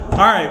All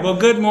right. Well,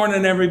 good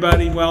morning,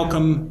 everybody.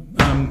 Welcome.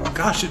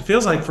 Gosh, it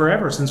feels like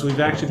forever since we've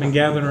actually been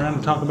gathered around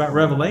to talk about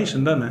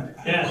Revelation, doesn't it?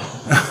 Yeah.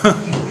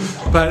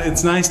 But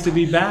it's nice to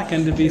be back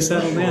and to be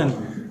settled in.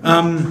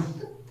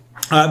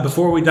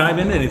 Before we dive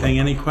into anything,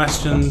 any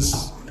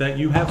questions that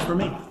you have for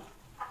me?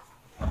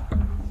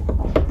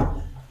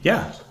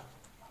 Yeah.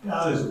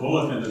 This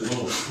bulletin is a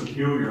little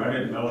peculiar. I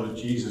didn't know that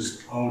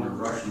Jesus owned a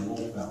Russian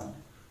wolfhound.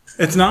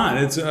 It's not.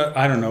 It's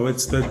I don't know.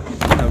 It's the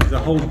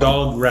whole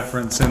dog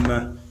reference in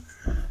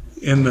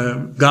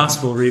the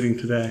gospel reading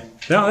today.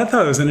 Yeah, I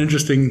thought it was an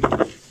interesting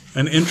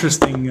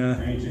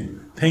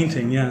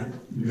painting. Yeah,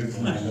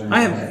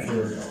 I have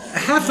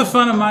half the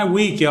fun of my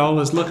week, y'all,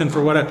 is looking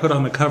for what I put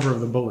on the cover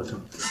of the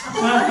bulletin.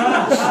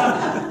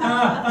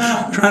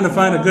 Trying to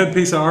find a good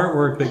piece of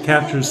artwork that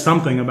captures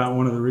something about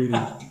one of the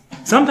readings.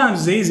 Sometimes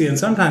it's easy, and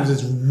sometimes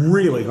it's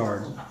really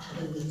hard.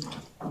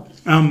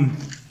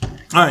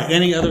 All right,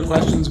 any other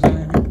questions about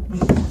anything?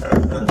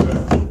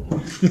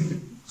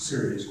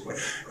 Serious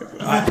question.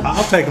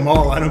 I'll take them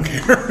all, I don't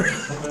care. Well,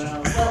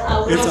 I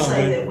will It's all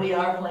say good. that we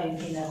are playing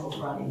Pinochle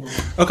Friday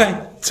night.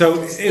 Okay,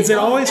 so is it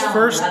always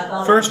first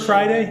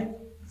Friday?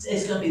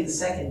 It's going to be the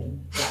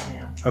second right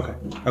now.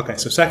 Okay,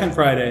 so second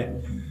Friday,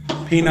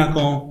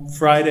 Pinochle,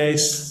 Friday,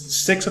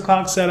 6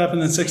 o'clock setup,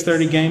 and then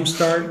 6:30 games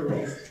start,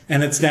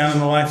 and it's down in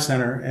the Life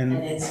Center, and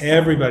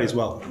everybody's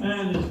welcome.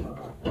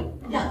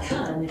 Yeah,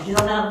 come. If you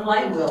don't know how to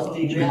play, we'll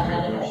figure out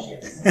how to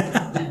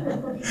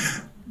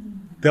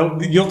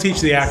help you. You'll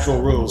teach the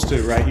actual rules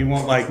too, right? You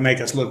won't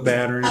make us look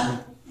bad or anything.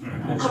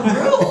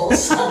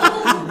 Rules. There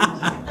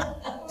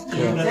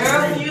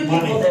are a few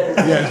people that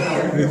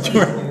are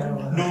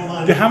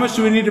Yeah. How much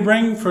do we need to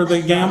bring for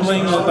the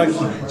gambling?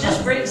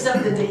 just bring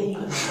something to eat.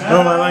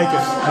 Oh, I like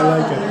it.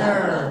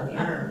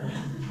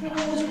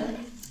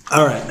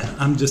 All right,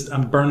 I'm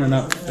burning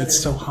up. It's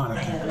so hot up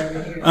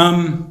here.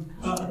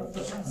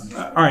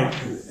 All right,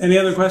 any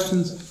other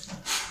questions?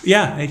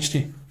 Yeah,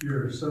 HT.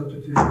 Your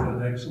substitute did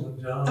an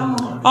excellent job.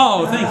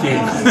 Oh, thank you.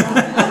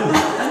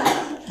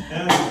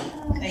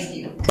 Thank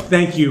you.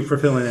 Thank you for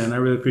filling in. I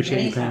really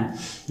appreciate you, Pam.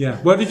 Yeah.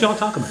 What did y'all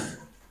talk about?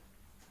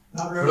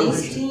 Not really.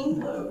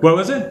 Feasting, What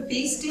was it?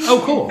 feasting, Oh,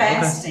 cool. and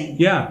fasting.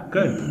 Okay. Yeah,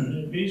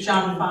 good.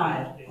 John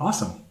 5.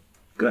 Awesome.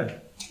 Good.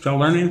 Did y'all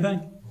learn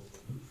anything?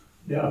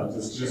 Yeah, I was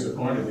just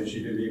disappointed that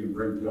she didn't even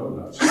bring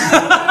donuts.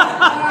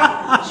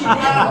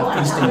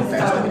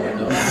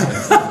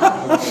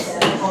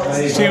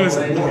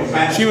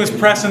 She was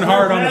pressing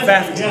hard on the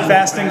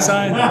fasting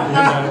side.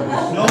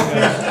 No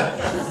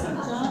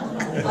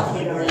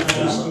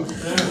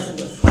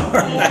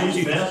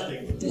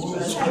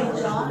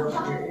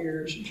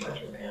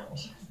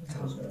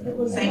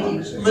Thank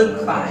you.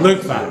 Luke 5.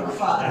 Luke 5.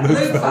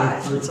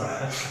 Luke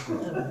 5.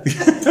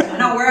 I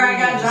know where I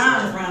got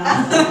John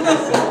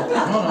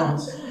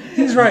from.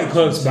 He's right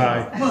close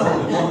by.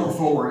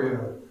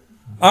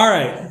 All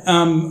right.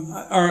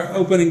 Our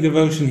opening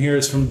devotion here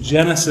is from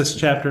Genesis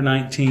chapter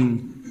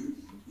 19,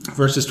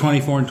 verses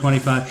 24 and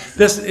 25.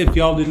 This, if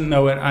y'all didn't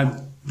know it,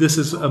 this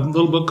is a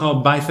little book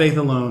called By Faith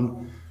Alone.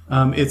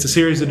 It's a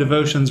series of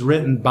devotions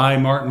written by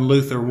Martin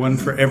Luther, one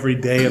for every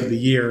day of the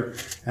year.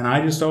 And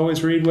I just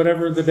always read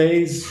whatever the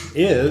days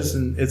is,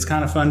 and it's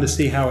kind of fun to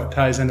see how it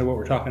ties into what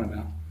we're talking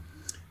about.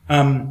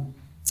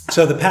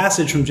 So the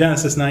passage from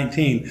Genesis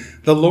 19,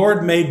 the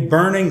Lord made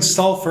burning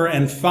sulfur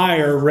and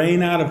fire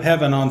rain out of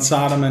heaven on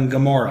Sodom and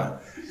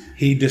Gomorrah.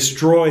 He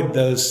destroyed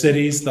those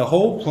cities, the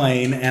whole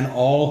plain, and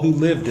all who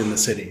lived in the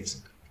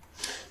cities.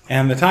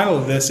 And the title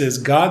of this is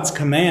God's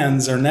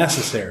Commands Are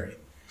Necessary.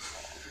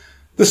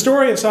 The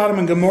story of Sodom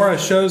and Gomorrah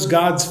shows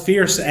God's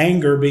fierce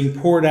anger being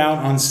poured out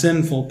on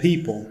sinful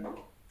people.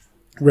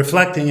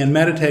 Reflecting and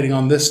meditating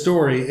on this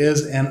story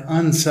is an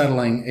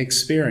unsettling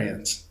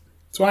experience.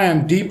 That's why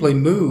I'm deeply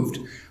moved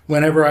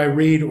whenever I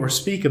read or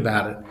speak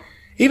about it.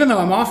 Even though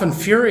I'm often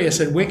furious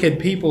at wicked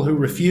people who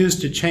refuse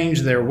to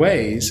change their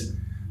ways,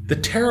 the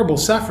terrible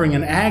suffering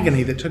and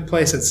agony that took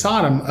place at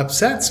Sodom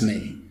upsets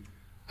me.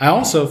 I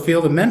also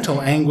feel the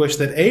mental anguish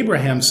that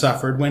Abraham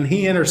suffered when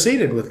he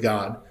interceded with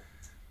God.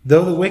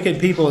 Though the wicked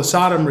people of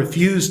Sodom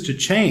refused to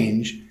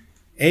change,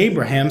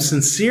 Abraham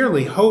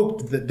sincerely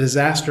hoped that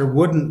disaster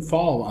wouldn't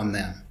fall on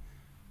them.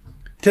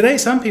 Today,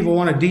 some people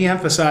want to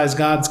de-emphasize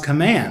God's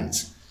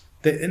commands.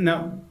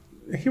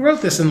 He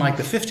wrote this in the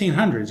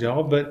 1500s,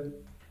 y'all, but...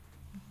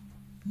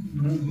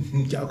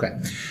 Okay.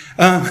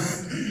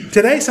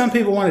 Today, some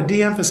people want to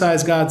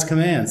de-emphasize God's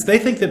commands. They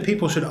think that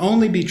people should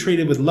only be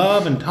treated with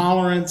love and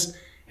tolerance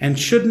and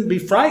shouldn't be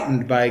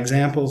frightened by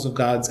examples of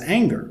God's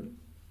anger.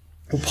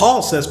 Well,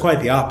 Paul says quite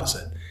the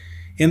opposite.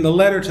 In the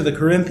letter to the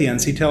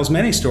Corinthians, he tells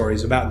many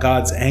stories about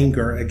God's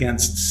anger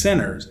against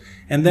sinners.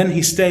 And then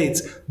he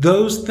states,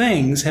 those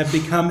things have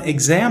become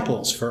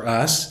examples for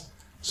us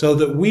so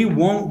that we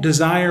won't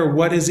desire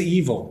what is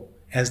evil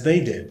as they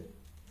did.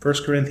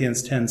 1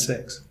 Corinthians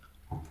 10:6.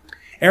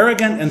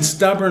 Arrogant and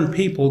stubborn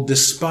people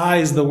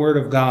despise the word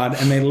of God,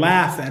 and they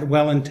laugh at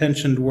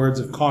well-intentioned words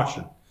of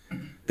caution.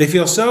 They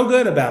feel so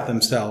good about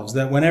themselves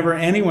that whenever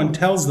anyone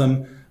tells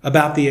them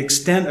about the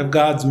extent of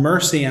God's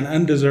mercy and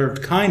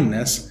undeserved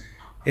kindness,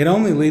 it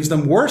only leaves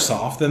them worse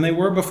off than they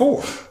were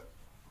before.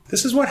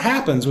 This is what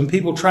happens when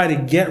people try to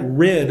get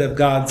rid of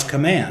God's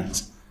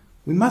commands.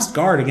 We must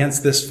guard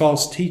against this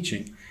false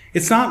teaching.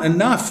 It's not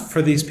enough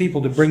for these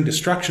people to bring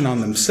destruction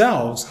on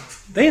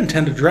themselves. They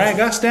intend to drag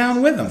us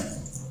down with them.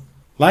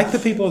 Like the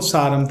people of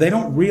Sodom, they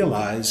don't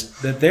realize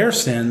that their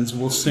sins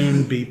will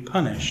soon be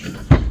punished.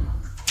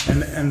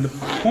 And the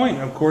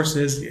point, of course,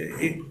 is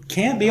it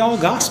can't be all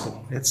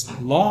gospel. It's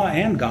law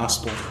and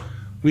gospel.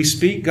 We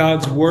speak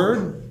God's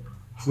word,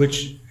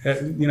 which,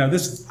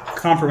 this is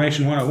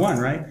Confirmation 101,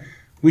 right?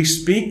 We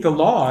speak the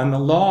law, and the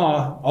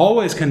law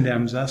always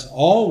condemns us,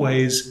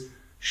 always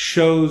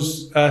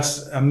shows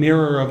us a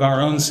mirror of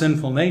our own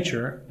sinful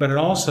nature, but it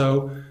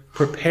also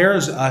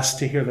prepares us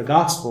to hear the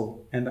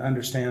gospel and to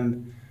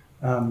understand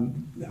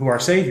who our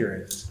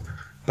Savior is.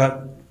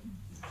 But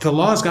the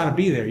law's got to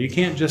be there. You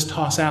can't just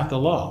toss out the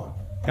law.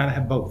 You've got to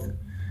have both.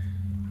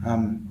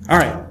 All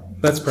right,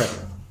 let's pray.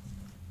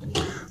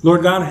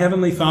 Lord God,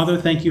 Heavenly Father,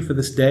 thank you for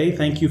this day.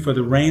 Thank you for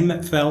the rain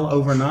that fell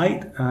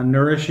overnight,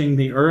 nourishing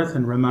the earth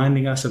and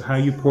reminding us of how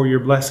you pour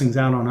your blessings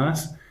out on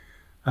us.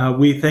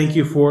 We thank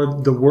you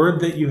for the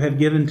word that you have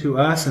given to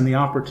us and the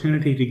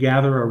opportunity to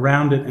gather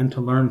around it and to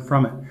learn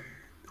from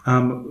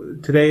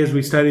it. Today, as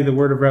we study the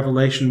word of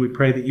Revelation, we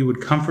pray that you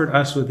would comfort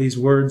us with these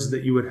words,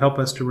 that you would help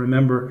us to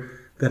remember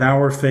that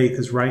our faith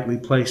is rightly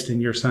placed in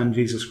your Son,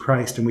 Jesus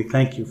Christ, and we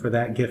thank you for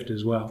that gift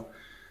as well.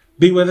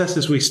 Be with us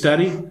as we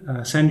study.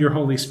 Send your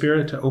Holy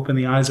Spirit to open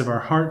the eyes of our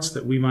hearts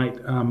that we might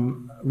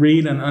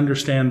read and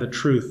understand the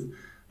truth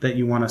that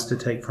you want us to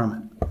take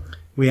from it.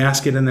 We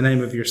ask it in the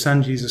name of your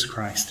Son, Jesus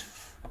Christ.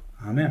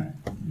 Amen.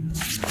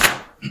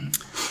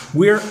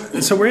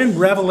 We're in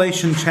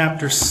Revelation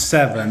chapter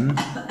 7.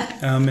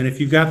 And if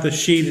you've got the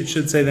sheet, it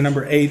should say the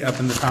number 8 up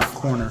in the top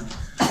corner.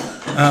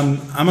 I'm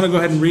going to go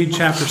ahead and read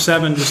chapter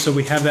 7 just so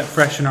we have that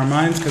fresh in our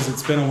minds, because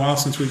it's been a while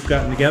since we've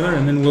gotten together,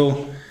 and then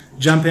we'll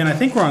jump in. I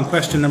think we're on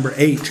question number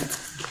 8.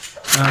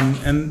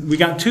 And we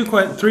got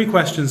 3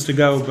 questions to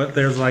go, but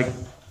there's like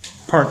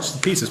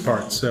pieces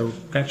parts, so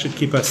that should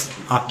keep us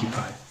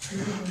occupied.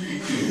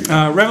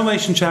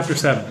 Revelation chapter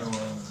 7.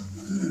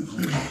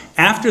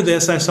 After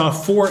this, I saw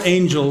 4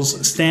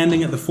 angels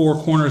standing at the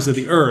 4 corners of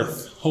the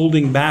earth,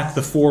 holding back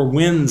the 4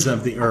 winds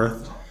of the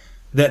earth,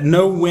 that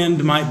no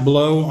wind might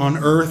blow on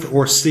earth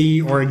or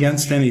sea or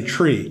against any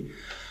tree.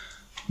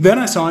 Then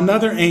I saw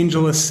another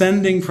angel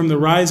ascending from the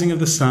rising of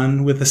the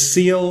sun with the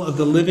seal of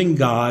the living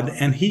God,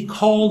 and he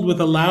called with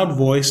a loud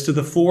voice to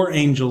the 4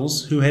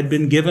 angels who had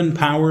been given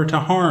power to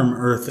harm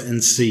earth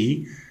and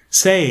sea,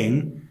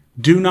 saying,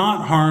 "Do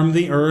not harm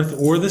the earth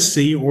or the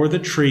sea or the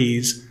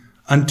trees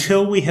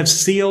until we have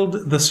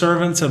sealed the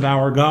servants of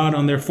our God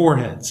on their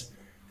foreheads."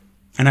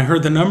 And I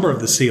heard the number of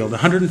the sealed,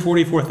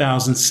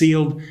 144,000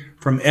 sealed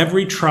from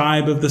every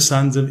tribe of the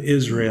sons of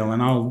Israel.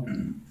 And I'll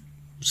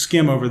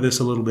skim over this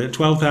a little bit.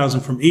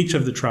 12,000 from each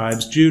of the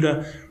tribes: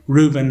 Judah,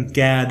 Reuben,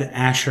 Gad,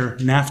 Asher,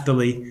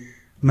 Naphtali,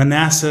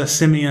 Manasseh,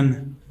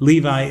 Simeon,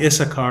 Levi,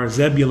 Issachar,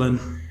 Zebulun,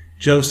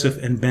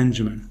 Joseph, and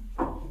Benjamin.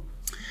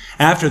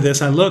 After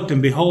this I looked,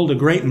 and behold, a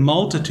great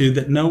multitude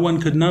that no one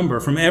could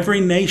number, from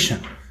every nation,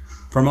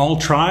 from all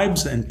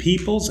tribes and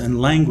peoples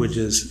and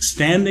languages,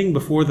 standing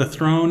before the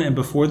throne and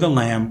before the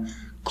Lamb,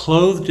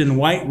 clothed in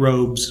white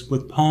robes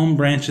with palm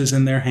branches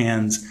in their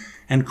hands,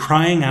 and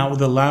crying out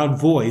with a loud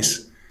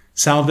voice,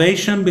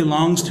 "Salvation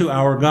belongs to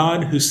our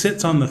God who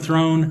sits on the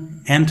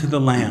throne and to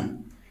the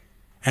Lamb."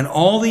 And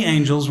all the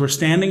angels were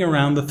standing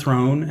around the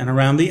throne and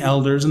around the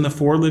elders and the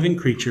 4 living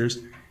creatures,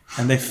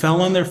 and they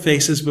fell on their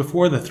faces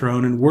before the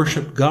throne and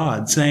worshipped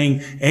God,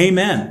 saying,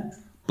 "Amen.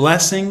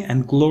 Blessing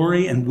and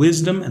glory and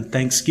wisdom and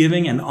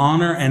thanksgiving and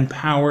honor and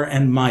power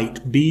and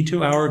might be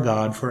to our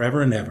God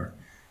forever and ever.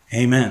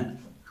 Amen."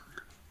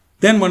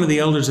 Then one of the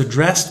elders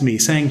addressed me,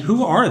 saying,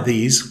 "Who are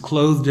these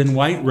clothed in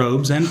white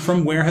robes, and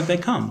from where have they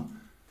come?"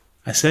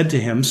 I said to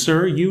him,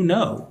 "Sir, you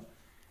know."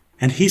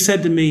 And he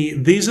said to me,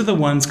 "These are the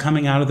ones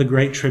coming out of the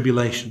great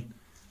tribulation.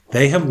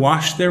 They have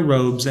washed their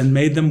robes and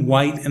made them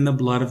white in the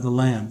blood of the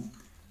Lamb.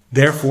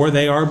 Therefore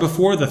they are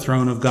before the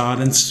throne of God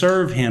and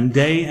serve him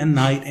day and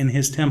night in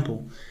his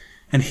temple.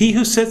 And he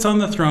who sits on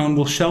the throne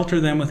will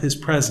shelter them with his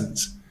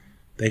presence.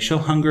 They shall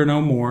hunger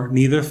no more,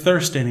 neither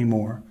thirst any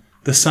more.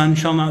 The sun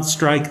shall not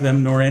strike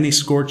them, nor any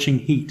scorching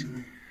heat.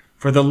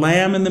 For the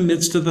Lamb in the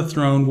midst of the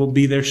throne will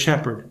be their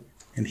shepherd,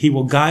 and he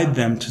will guide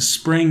them to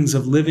springs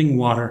of living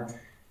water,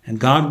 and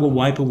God will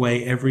wipe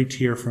away every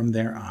tear from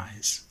their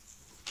eyes."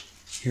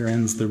 Here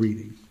ends the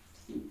reading.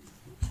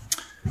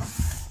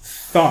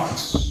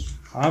 Thoughts,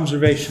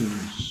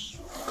 observations,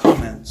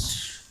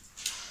 comments,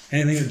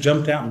 anything that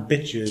jumped out and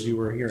bit you as you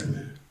were hearing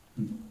that?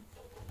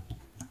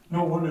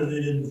 No wonder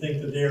they didn't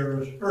think that the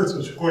earth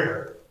was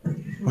square.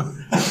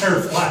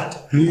 Or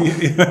flat. Where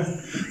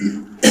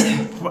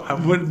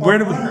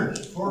did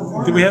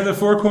we have the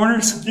 4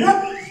 corners?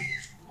 Yeah.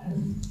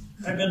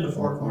 I've been to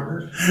 4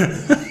 corners.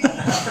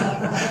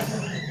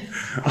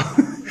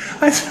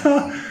 I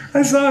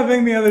saw a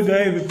thing the other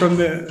day from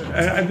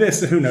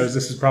this. Who knows?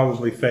 This is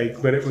probably fake,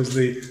 but it was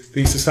the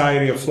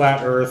Society of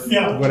Flat Earth,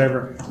 Yeah.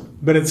 whatever.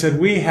 But it said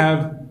we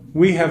have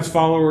we have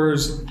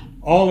followers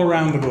all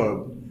around the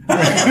globe.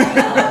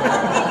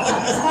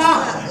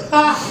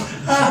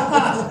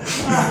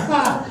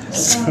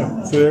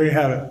 So there you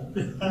have it.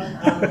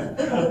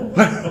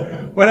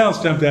 What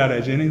else jumped out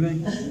at you?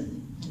 Anything?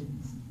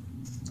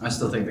 I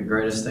still think the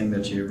greatest thing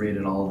that you read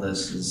in all of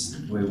this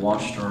is they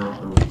washed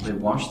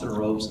their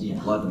robes in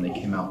blood and they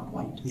came out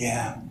white.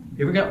 Yeah.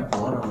 You ever got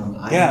blood on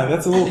them? Yeah,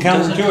 that's a little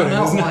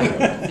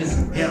counterintuitive,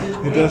 isn't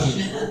it? It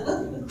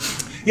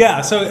doesn't.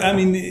 Yeah, so I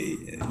mean,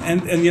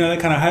 and that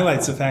kind of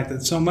highlights the fact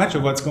that so much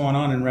of what's going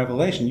on in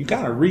Revelation, you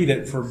got to read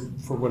it for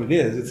what it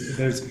is.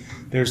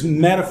 There's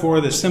metaphor,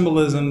 there's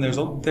symbolism, there's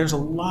a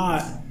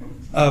lot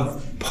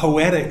of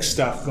poetic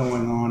stuff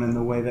going on in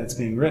the way that's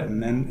being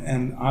written,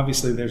 and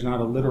obviously there's not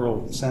a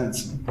literal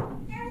sense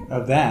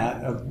of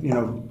that,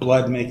 of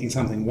blood making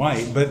something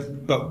white, but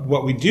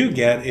what we do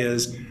get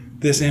is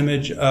this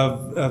image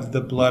of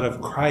the blood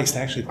of Christ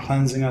actually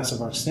cleansing us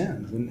of our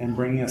sins and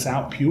bringing us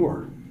out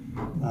pure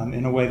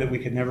in a way that we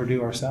could never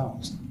do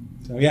ourselves.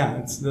 So yeah,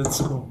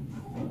 that's cool.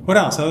 What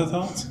else? Other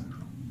thoughts?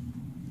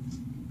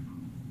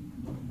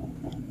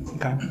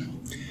 Okay.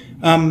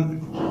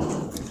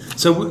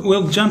 So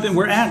we'll jump in.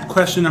 We're at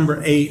question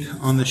number 8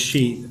 on the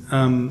sheet.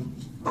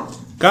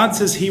 God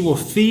says he will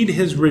feed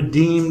his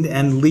redeemed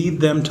and lead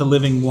them to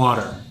living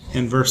water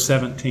in verse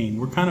 17.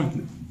 We're kind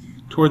of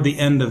toward the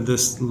end of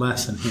this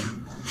lesson here.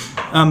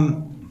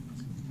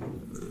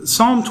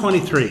 Psalm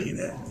 23.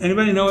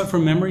 Anybody know it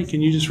from memory?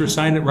 Can you just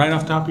recite it right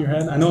off the top of your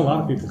head? I know a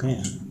lot of people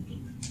can.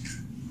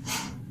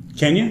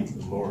 Can you?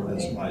 The Lord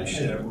is my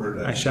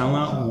shepherd. I shall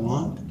not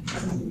want.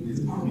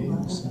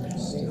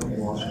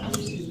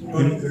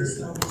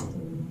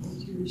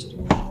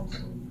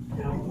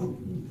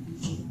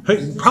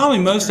 Probably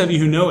most of you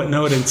who know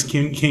it in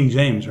King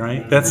James,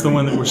 right? That's the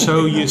one that we're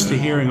so used to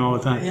hearing all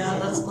the time. Yeah,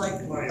 that's like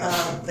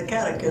the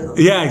catechism.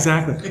 Yeah,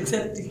 exactly.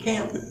 Except you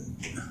can't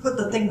put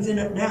the things in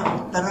it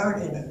now that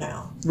aren't in it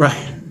now.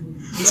 Right.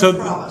 So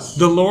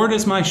the Lord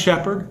is my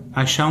shepherd,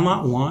 I shall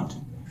not want.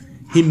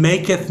 He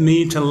maketh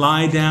me to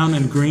lie down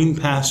in green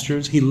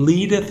pastures. He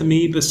leadeth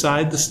me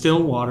beside the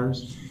still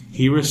waters.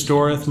 He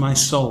restoreth my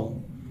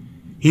soul.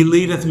 He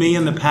leadeth me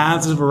in the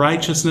paths of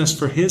righteousness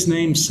for his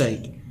name's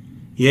sake.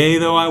 Yea,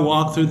 though I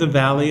walk through the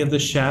valley of the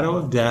shadow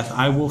of death,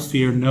 I will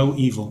fear no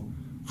evil,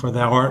 for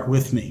thou art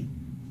with me.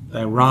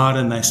 Thy rod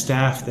and thy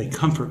staff, they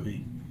comfort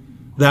me.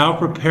 Thou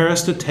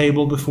preparest a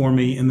table before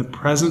me in the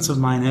presence of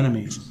mine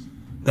enemies.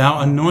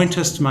 Thou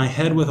anointest my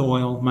head with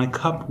oil, my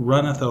cup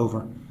runneth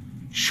over.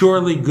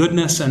 Surely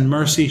goodness and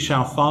mercy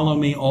shall follow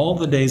me all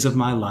the days of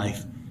my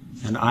life,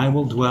 and I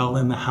will dwell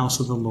in the house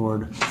of the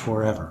Lord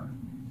forever.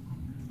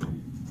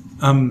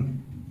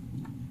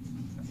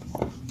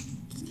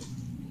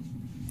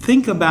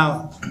 Think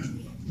about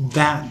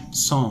that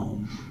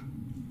psalm.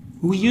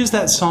 We use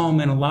that psalm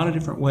in a lot of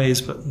different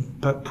ways,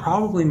 but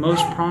probably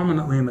most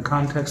prominently in the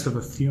context of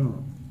a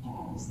funeral.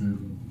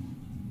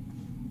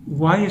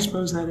 Why do you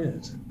suppose that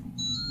is?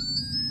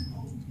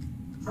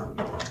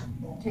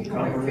 Take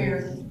away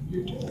fear.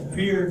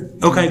 Fear.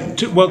 Okay,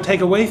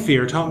 take away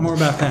fear. Talk more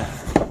about that.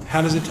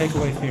 How does it take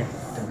away fear?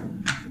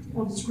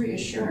 Well, it's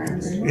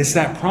reassurance. It's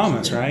that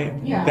promise, right?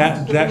 Yeah,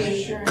 That the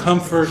reassurance.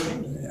 comfort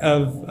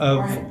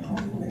of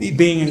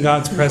being in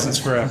God's presence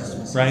forever,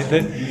 right?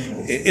 That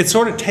it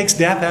sort of takes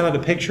death out of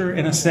the picture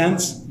in a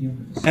sense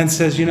and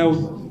says,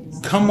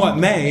 come what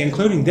may,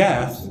 including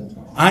death,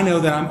 I know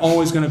that I'm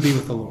always going to be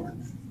with the Lord.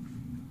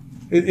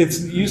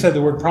 You said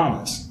the word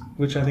promise,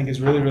 which I think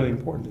is really, really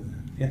important to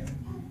them. Yeah.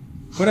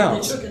 What They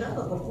else? took it out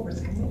of the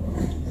fourth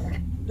commandment.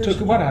 Took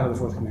what out of the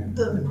fourth commandment?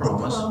 The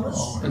Promise.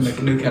 promise. And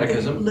the New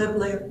Catechism.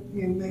 Live,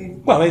 you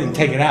made. Well, they didn't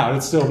take it out.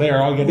 It's still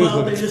there. All you got to do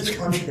Well, they is look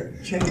just at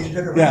it. changed it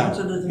around. Yeah,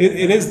 So that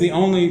it is the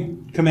only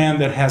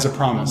command that has a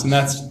promise, and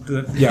that's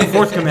the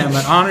fourth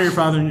commandment: honor your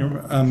father and your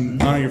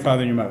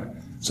mother,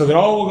 so that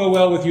all will go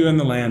well with you in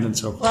the land, and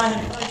so forth. Well, I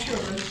had 5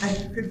 children.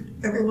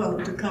 Everyone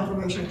went to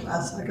confirmation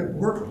class. I could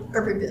work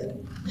every bit.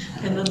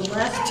 And then the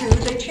last 2,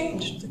 they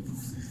changed.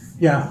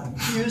 Yeah,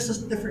 Used a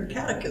different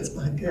catechism,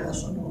 I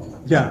guess.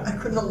 yeah. I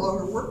couldn't no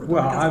longer work with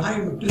Well, them because I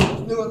didn't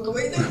do it the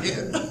way they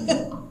did.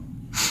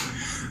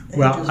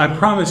 Well, I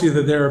promise you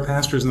that there are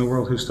pastors in the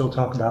world who still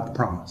talk about the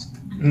promise.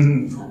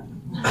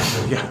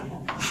 Yeah.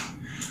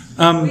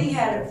 We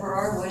had it for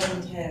our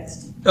wedding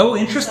text. Oh,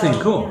 interesting.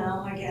 So, Cool.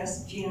 I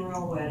guess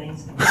funeral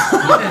weddings.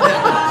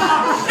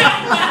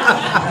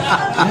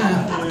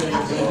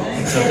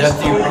 So death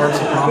to you parts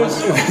of promise.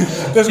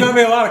 There's going to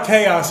be a lot of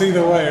chaos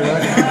either way,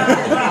 right?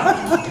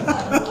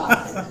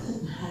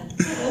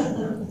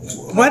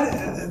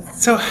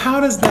 So how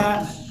does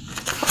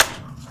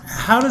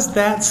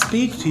that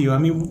speak to you? I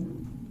mean,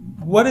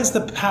 what is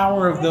the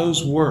power of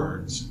those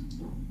words?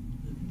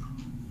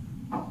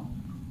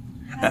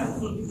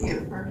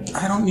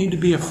 I don't need to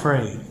be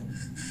afraid,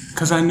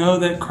 because I know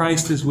that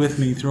Christ is with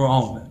me through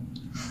all of it.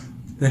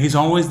 That he's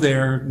always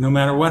there, no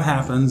matter what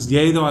happens.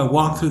 Yea, though I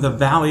walk through the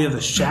valley of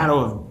the shadow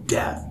of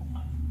death.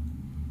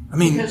 I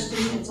mean, Because to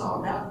me, it's all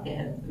about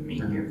death. I mean,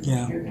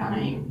 you're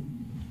dying.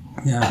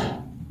 yeah.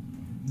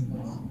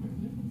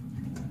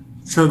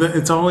 So that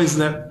it's always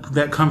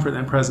that comfort,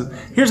 that presence.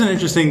 Here's an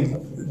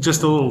interesting,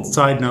 just a little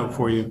side note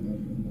for you.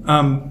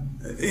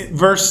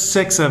 Verse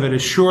 6 of it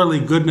is, surely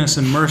goodness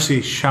and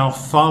mercy shall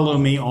follow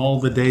me all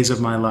the days of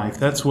my life.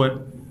 That's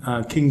what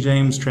King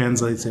James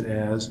translates it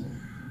as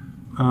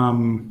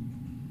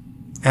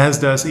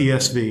does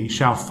ESV,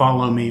 shall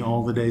follow me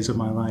all the days of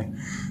my life.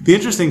 The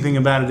interesting thing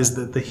about it is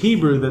that the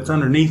Hebrew that's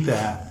underneath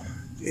that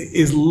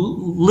is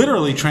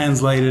literally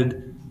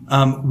translated,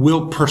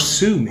 will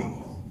pursue me.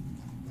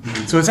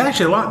 So it's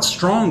actually a lot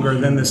stronger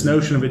than this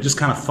notion of it just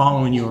kind of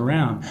following you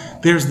around.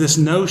 There's this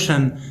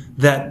notion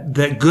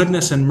that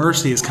goodness and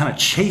mercy is kind of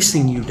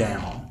chasing you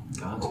down.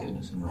 God's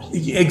goodness and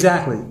mercy.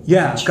 Exactly.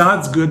 Yeah.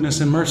 God's goodness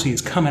and mercy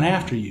is coming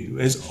after you,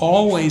 is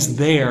always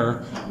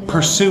there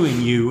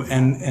pursuing you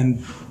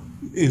and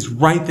is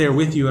right there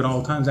with you at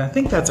all times. I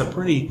think that's a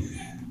pretty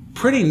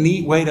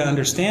neat way to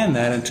understand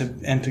that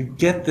and to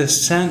get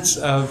this sense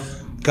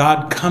of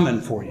God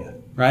coming for you.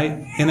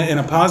 Right? In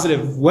a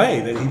positive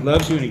way, that he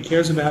loves you and he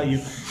cares about you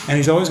and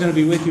he's always going to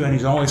be with you and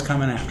he's always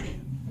coming after you.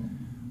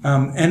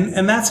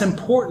 And that's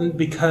important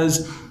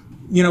because,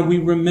 we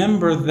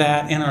remember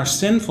that in our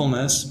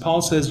sinfulness,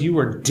 Paul says you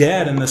were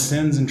dead in the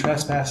sins and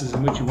trespasses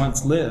in which you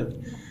once lived.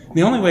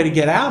 The only way to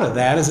get out of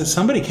that is that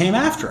somebody came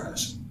after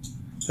us.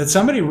 That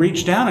somebody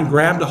reached down and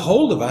grabbed a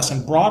hold of us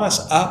and brought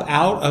us up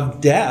out of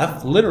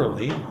death,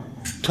 literally,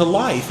 to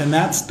life. And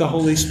that's the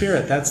Holy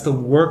Spirit. That's the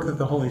work that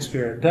the Holy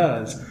Spirit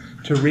does,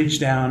 to reach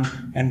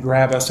down and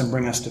grab us and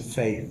bring us to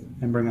faith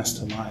and bring us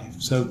to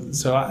life.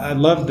 So I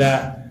love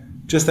that,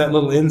 just that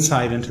little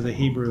insight into the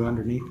Hebrew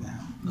underneath that.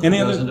 It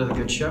goes into the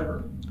Good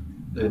Shepherd.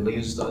 It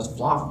leaves us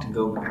flock to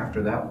go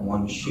after that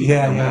one sheep,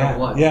 no matter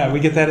what. Yeah, we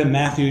get that in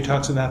Matthew. He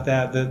talks about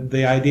that,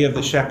 the idea of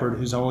the shepherd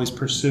who's always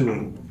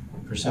pursuing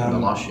the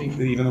lost sheep.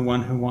 Even the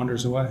one who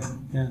wanders away.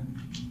 Yeah.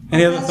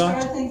 Any other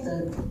thoughts? I think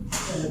the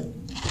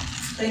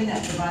thing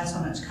that provides so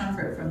much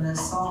comfort from this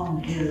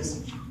psalm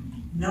is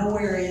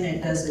nowhere in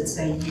it does it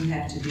say you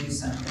have to do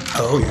something.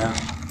 Oh, yeah.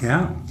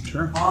 Yeah,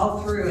 sure.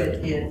 All through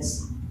it,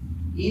 it's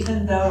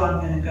even though I'm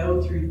going to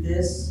go through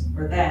this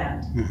or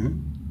that,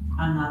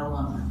 I'm not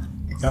alone.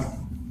 Yep.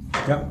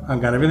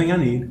 I've got everything I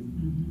need,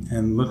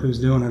 and look who's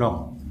doing it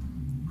all.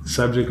 The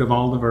subject of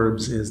all the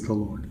verbs is the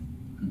Lord.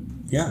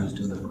 Yeah. Who's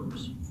doing the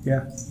verbs?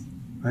 Yeah.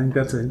 I think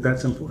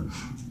that's important.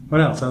 What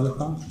else? Other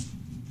thoughts?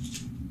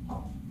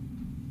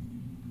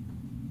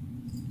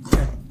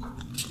 Okay.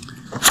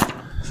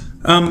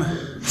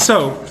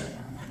 So,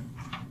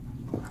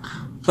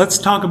 let's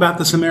talk about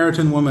the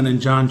Samaritan woman in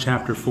John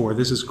chapter 4.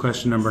 This is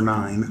question number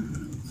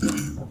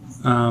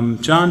 9.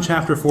 John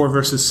chapter 4,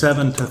 verses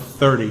 7 to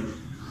 30.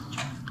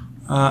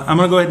 I'm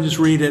going to go ahead and just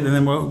read it, and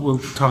then we'll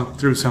talk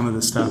through some of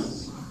this stuff.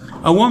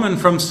 A woman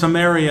from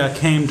Samaria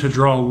came to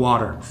draw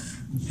water,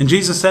 and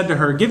Jesus said to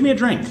her, "Give me a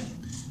drink,"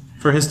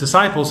 for his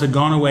disciples had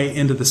gone away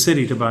into the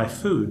city to buy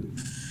food.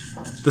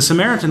 The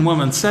Samaritan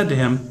woman said to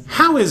him,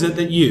 "How is it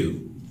that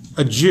you,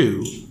 a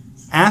Jew,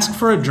 ask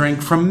for a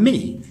drink from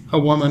me, a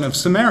woman of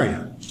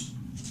Samaria?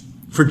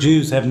 For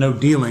Jews have no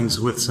dealings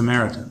with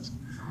Samaritans."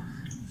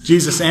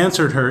 Jesus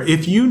answered her,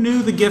 "If you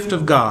knew the gift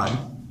of God,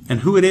 and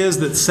who it is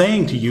that's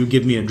saying to you,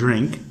 'Give me a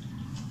drink,'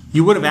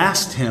 you would have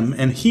asked him,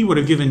 and he would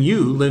have given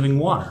you living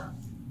water."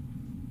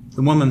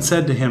 The woman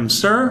said to him,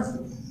 "Sir,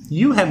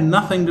 you have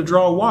nothing to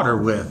draw water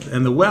with,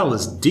 and the well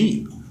is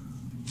deep.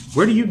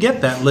 Where do you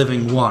get that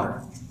living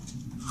water?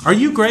 Are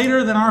you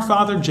greater than our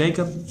father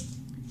Jacob?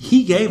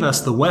 He gave us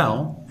the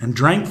well and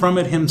drank from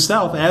it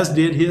himself, as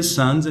did his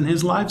sons and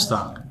his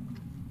livestock."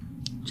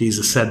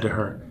 Jesus said to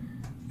her,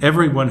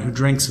 "Everyone who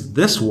drinks of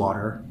this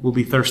water will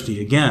be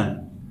thirsty again.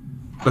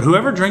 But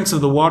whoever drinks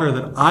of the water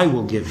that I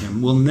will give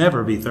him will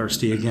never be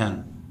thirsty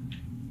again.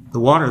 The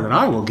water that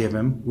I will give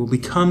him will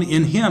become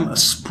in him a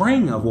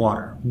spring of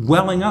water,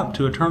 welling up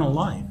to eternal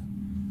life."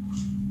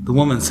 The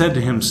woman said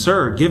to him,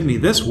 "Sir, give me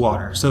this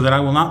water, so that I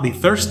will not be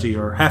thirsty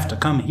or have to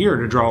come here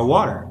to draw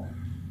water."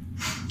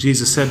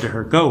 Jesus said to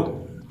her,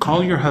 "Go,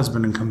 call your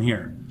husband and come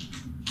here."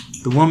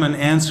 The woman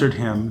answered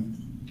him,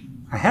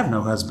 "I have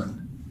no husband."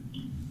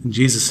 And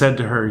Jesus said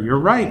to her, "You're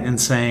right in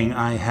saying,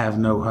 'I have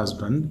no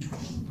husband,'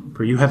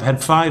 for you have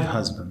had 5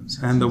 husbands,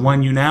 and the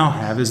one you now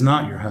have is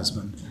not your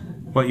husband.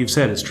 What you've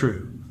said is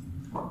true."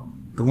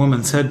 The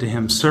woman said to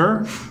him,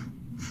 "Sir,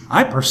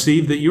 I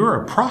perceive that you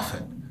are a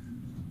prophet.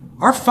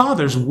 Our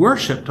fathers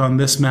worshipped on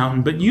this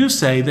mountain, but you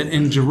say that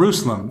in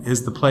Jerusalem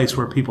is the place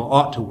where people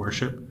ought to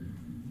worship."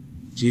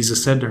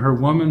 Jesus said to her,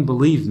 "Woman,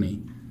 believe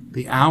me,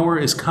 the hour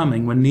is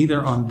coming when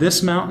neither on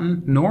this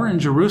mountain nor in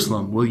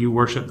Jerusalem will you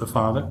worship the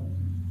Father.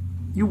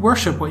 You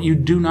worship what you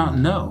do not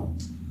know.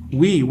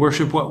 We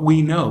worship what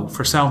we know,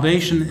 for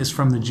salvation is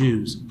from the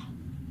Jews.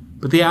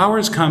 But the hour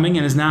is coming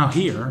and is now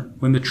here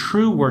when the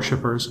true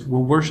worshipers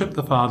will worship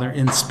the Father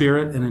in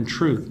spirit and in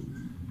truth.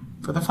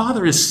 For the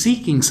Father is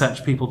seeking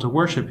such people to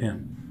worship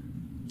him.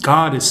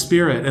 God is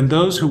spirit, and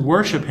those who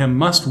worship him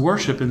must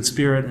worship in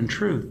spirit and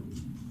truth."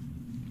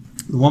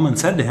 The woman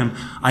said to him,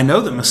 "I know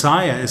that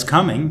Messiah is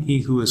coming, he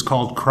who is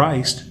called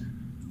Christ.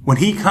 When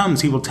he comes,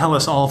 he will tell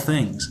us all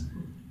things."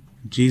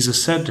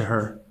 Jesus said to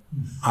her,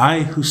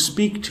 I who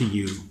speak to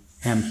you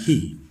am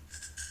he."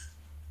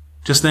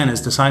 Just then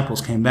his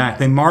disciples came back.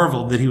 They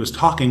marveled that he was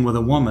talking with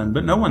a woman,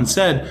 but no one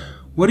said,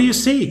 "What do you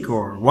seek?"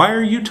 or "Why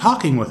are you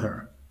talking with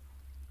her?"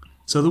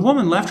 So the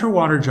woman left her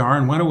water jar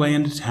and went away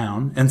into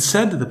town and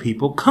said to the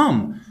people,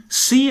 "Come,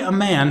 see a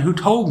man who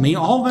told me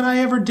all that I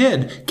ever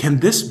did. Can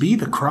this be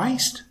the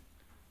Christ?"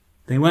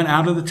 They went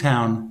out of the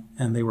town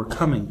and they were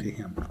coming to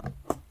him.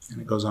 And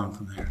it goes on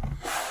from there.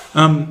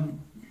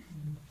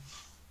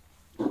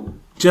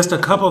 Just a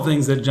couple of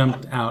things that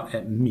jumped out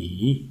at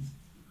me.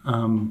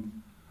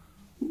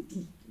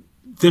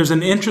 There's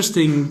an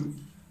interesting,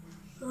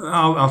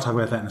 I'll talk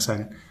about that in a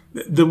second.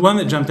 The one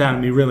that jumped out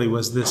at me really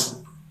was this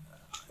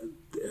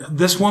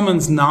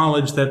woman's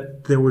knowledge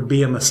that there would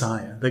be a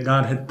Messiah, that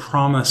God had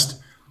promised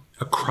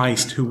a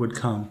Christ who would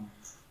come.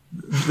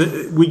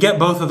 We get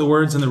both of the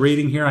words in the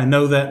reading here. I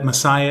know that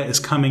Messiah is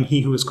coming,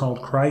 he who is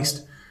called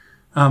Christ.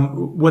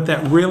 What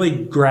that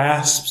really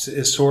grasps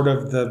is sort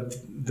of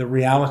the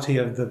reality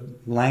of the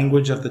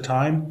language of the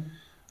time.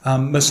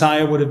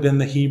 Messiah would have been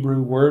the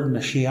Hebrew word,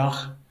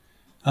 Mashiach.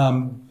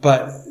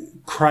 But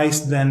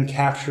Christ then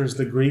captures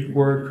the Greek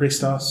word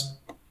Christos.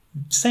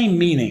 Same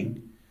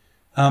meaning.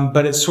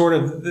 But it's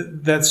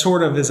that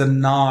sort of is a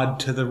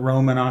nod to the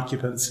Roman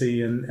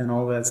occupancy and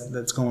all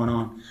that's going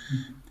on.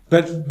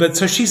 But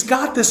so she's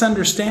got this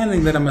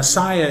understanding that a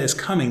Messiah is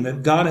coming,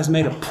 that God has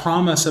made a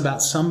promise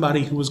about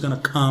somebody who was going to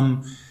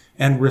come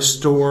and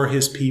restore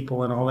his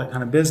people and all that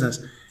kind of business.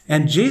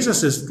 And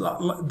this is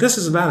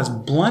about as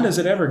blunt as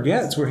it ever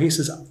gets, where he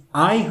says,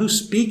 "I who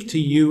speak to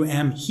you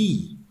am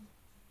he."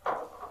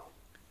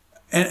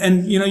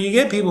 And you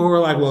get people who are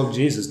like, "Well,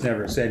 Jesus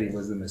never said he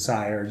was the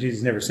Messiah," or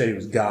 "Jesus never said he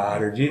was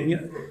God," or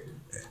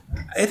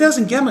it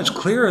doesn't get much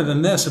clearer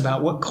than this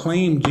about what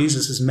claim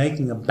Jesus is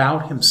making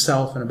about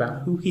himself and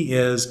about who he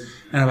is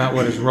and about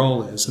what his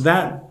role is. So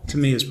that, to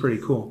me, is pretty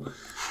cool.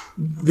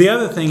 The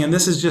other thing, and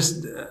this is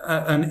just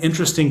an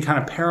interesting kind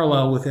of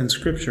parallel within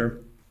Scripture,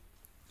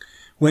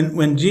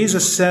 when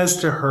Jesus says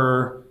to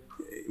her,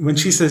 when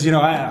she says, I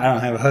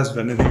don't have a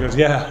husband, and he goes,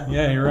 yeah,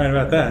 you're right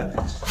about that.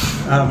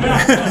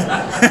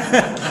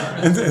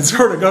 And it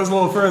sort of goes a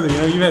little further.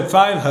 You've had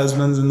 5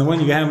 husbands, and the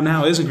one you have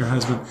now isn't your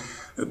husband.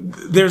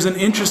 There's an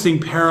interesting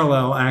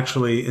parallel,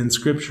 actually, in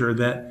Scripture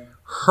that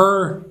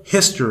her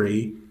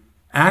history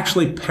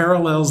actually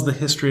parallels the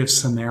history of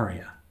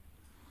Samaria.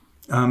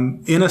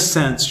 In a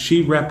sense,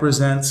 she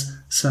represents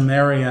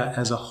Samaria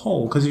as a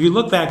whole. Because if you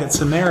look back at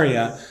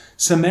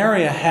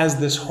Samaria has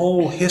this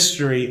whole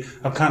history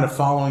of kind of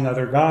following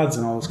other gods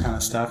and all this kind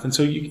of stuff. And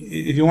so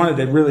if you wanted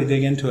to really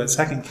dig into it,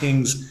 2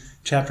 Kings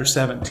chapter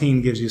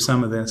 17 gives you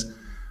some of this.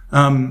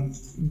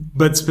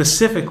 But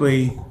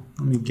specifically,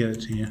 let me get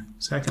it to you.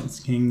 2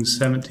 Kings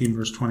 17,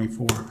 verse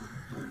 24.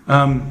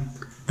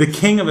 The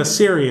king of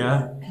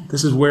Assyria,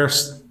 this is where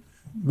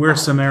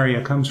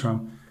Samaria comes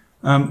from.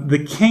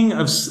 The king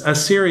of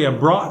Assyria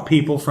brought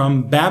people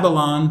from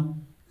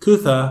Babylon,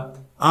 Cutha,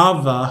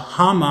 Ava,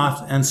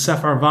 Hamath, and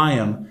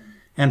Sepharvaim,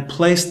 and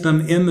placed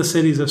them in the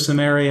cities of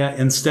Samaria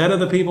instead of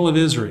the people of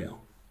Israel.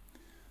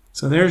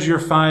 So there's your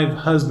 5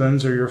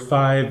 husbands or your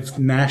 5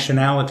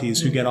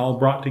 nationalities who get all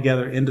brought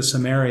together into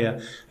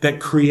Samaria that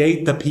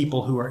create the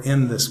people who are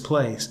in this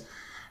place.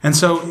 And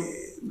so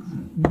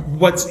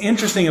what's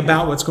interesting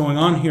about what's going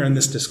on here in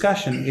this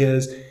discussion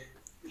is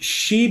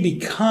she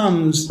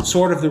becomes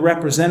sort of the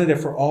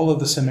representative for all of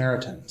the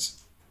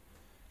Samaritans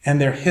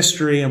and their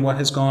history and what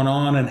has gone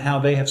on and how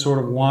they have sort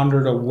of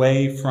wandered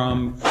away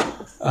from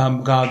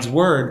God's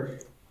word.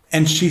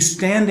 And she's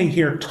standing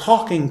here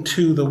talking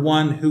to the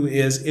one who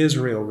is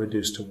Israel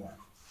reduced to one.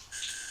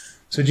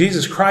 So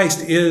Jesus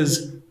Christ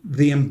is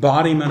the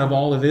embodiment of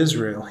all of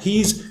Israel.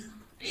 He's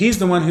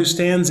the one who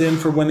stands in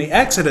for when the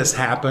Exodus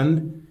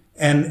happened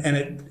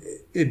and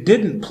it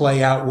didn't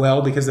play out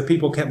well because the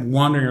people kept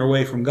wandering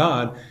away from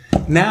God.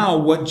 Now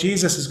what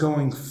Jesus is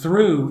going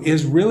through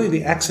is really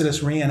the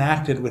Exodus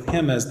reenacted with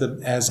him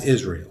as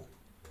Israel.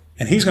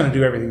 And he's going to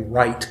do everything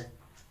right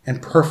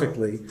and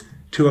perfectly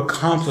to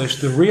accomplish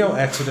the real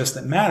Exodus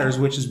that matters,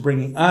 which is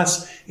bringing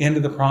us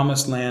into the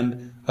promised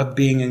land of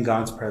being in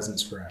God's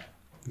presence forever.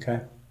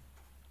 Okay?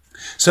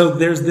 So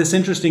there's this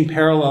interesting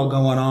parallel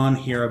going on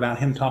here about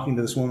him talking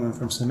to this woman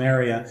from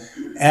Samaria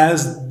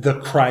as the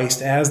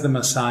Christ, as the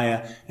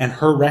Messiah, and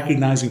her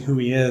recognizing who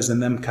he is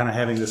and them kind of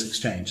having this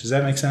exchange. Does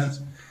that make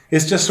sense?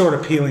 It's just sort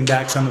of peeling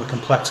back some of the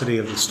complexity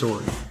of the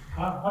story.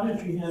 How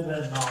did she have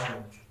that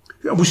knowledge?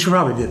 Well, she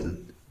probably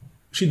didn't.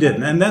 She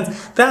didn't. And those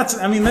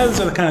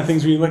are the kind of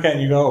things where you look at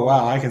and you go, oh,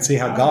 wow, I can see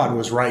how God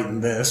was writing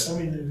this.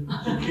 Did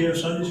she have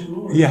Sunday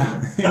school?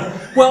 Yeah.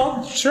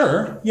 Well,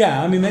 sure.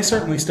 Yeah, they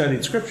certainly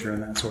studied Scripture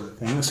and that sort of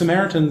thing. The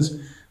Samaritans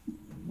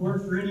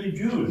weren't really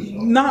Jews. So.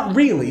 Not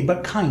really,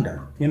 but kind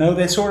of.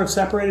 They sort of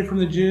separated from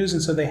the Jews,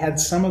 and so they had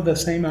some of the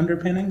same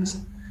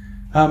underpinnings.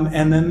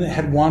 And then they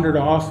had wandered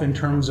off in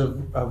terms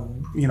of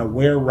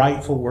where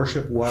rightful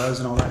worship was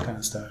and all that kind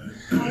of stuff.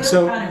 Well,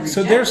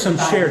 so there's some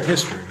shared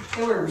history.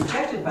 They were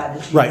rejected by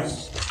the Jews. Right.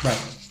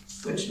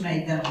 Which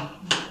made them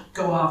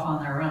go off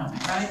on their own,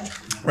 right?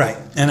 Right,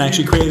 and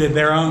actually created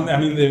their own, I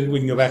mean, we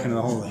can go back into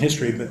the whole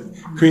history, but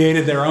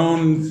created their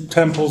own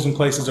temples and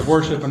places of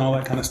worship and all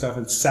that kind of stuff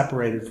and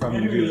separated from the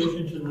Any Jews.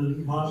 relation to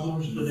the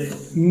Muslims today?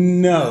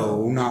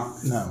 No.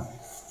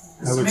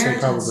 I would say Samaritans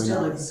probably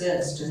still not.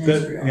 exist in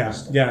Israel.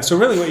 Yeah. So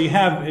really what you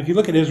have, if you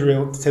look at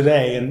Israel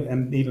today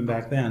and even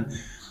back then,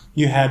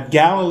 you had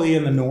Galilee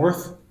in the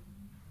north,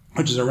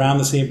 which is around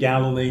the Sea of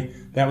Galilee.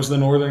 That was the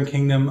northern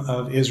kingdom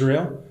of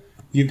Israel.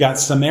 You've got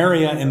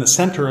Samaria in the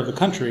center of the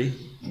country,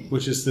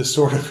 which is this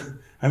sort of,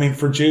 I mean,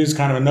 for Jews,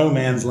 kind of a no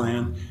man's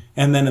land.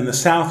 And then in the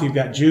south, you've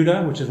got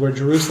Judah, which is where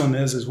Jerusalem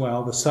is as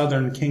well, the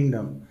southern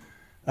kingdom.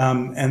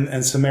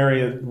 And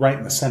Samaria right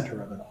in the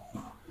center of it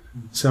all.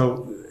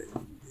 So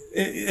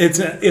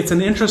it's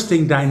an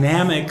interesting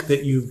dynamic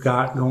that you've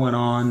got going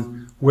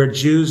on where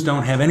Jews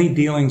don't have any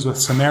dealings with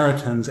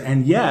Samaritans,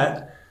 and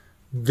yet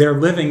they're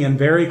living in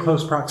very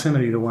close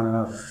proximity to one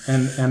another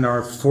and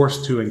are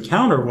forced to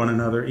encounter one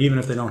another even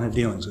if they don't have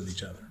dealings with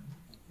each other.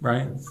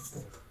 Right?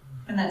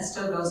 And that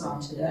still goes on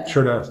today.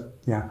 Sure does.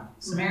 Yeah.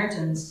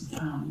 Samaritans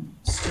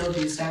still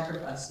do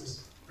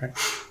sacrifices Right.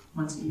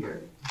 once a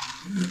year.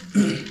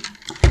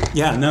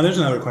 Yeah, now there's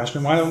another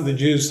question. Why don't the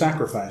Jews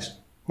sacrifice?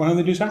 Why don't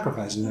they do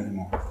sacrifices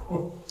anymore?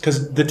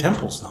 Because the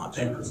temple's not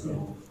there.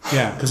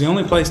 Yeah, because the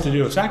only place to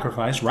do a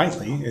sacrifice,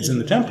 rightly, is in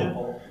the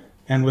temple.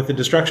 And with the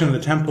destruction of the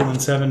temple in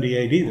 70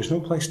 AD, there's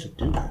no place to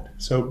do that.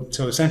 So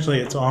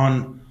essentially it's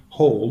on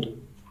hold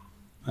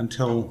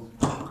until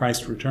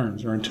Christ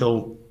returns, or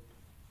until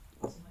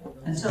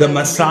the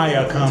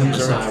Messiah comes,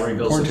 or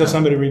until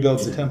somebody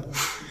rebuilds the temple.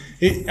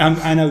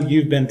 I know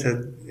you've been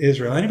to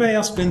Israel. Anybody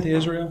else been to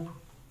Israel?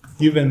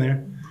 You've been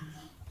there.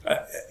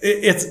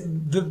 It's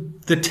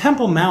the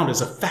Temple Mount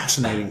is a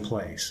fascinating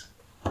place.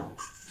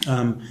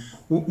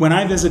 When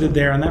I visited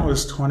there, and that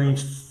was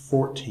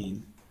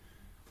 2014,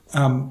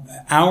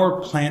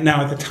 our plan,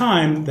 now at the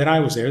time that I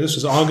was there, this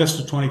was August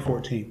of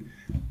 2014,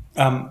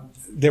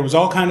 there was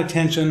all kind of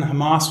tension.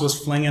 Hamas was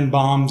flinging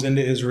bombs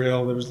into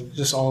Israel. There was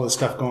just all this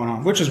stuff going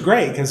on, which was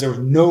great because there was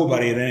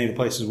nobody at any of the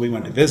places we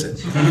went to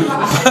visit. You think there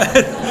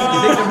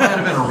might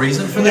have been a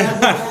reason for that?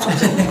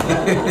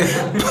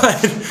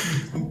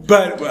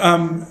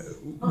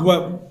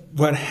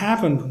 What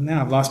happened?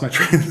 Now I've lost my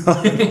train of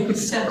thought.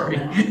 Sorry.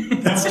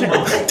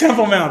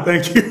 Temple Mount,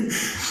 thank you.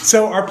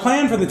 So our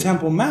plan for the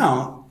Temple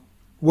Mount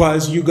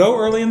was you go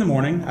early in the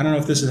morning. I don't know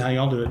if this is how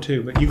y'all do it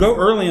too, but you go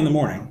early in the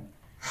morning,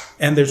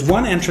 and there's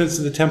one entrance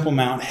to the Temple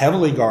Mount,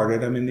 heavily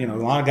guarded. I mean, a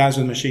lot of guys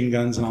with machine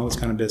guns and all this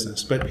kind of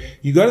business. But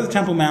you go to the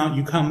Temple Mount,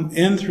 you come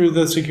in through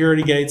the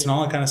security gates and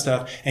all that kind of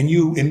stuff, and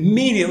you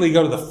immediately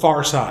go to the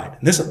far side.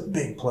 And this is a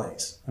big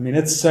place. I mean,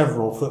 it's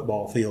several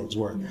football fields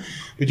worth.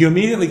 But you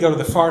immediately go to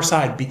the far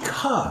side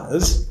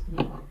because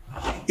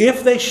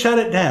if they shut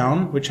it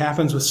down, which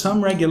happens with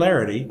some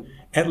regularity,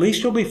 at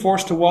least you'll be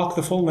forced to walk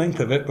the full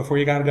length of it before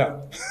you got to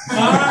go.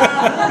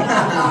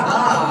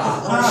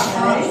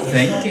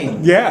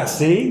 Thinking. Yeah,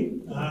 see?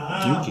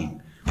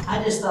 Thinking.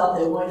 I just thought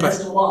they wanted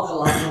us to walk a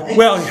long way.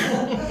 Well,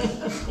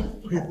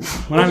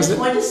 when I I was just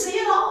wanted to see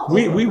it all.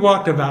 we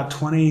walked about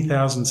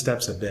 20,000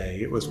 steps a day.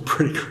 It was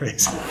pretty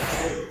crazy.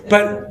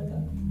 But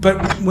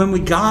when we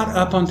got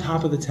up on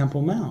top of the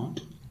Temple Mount,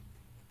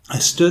 I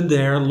stood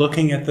there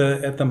looking at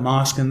the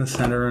mosque in the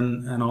center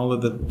and all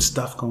of the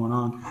stuff going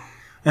on.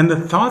 And the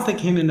thought that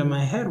came into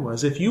my head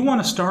was, if you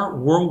want to start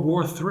World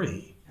War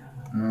III,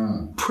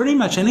 pretty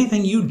much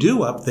anything you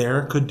do up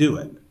there could do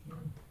it.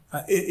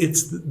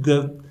 It's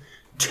the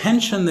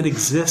tension that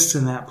exists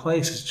in that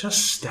place is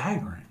just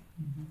staggering.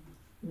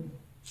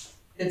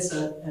 It's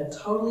a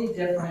totally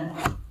different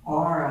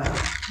aura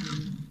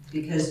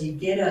because you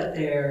get up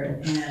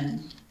there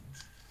and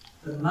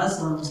the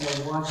Muslims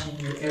are watching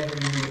your every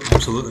move.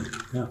 Absolutely.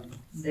 Yeah.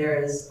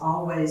 There is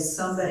always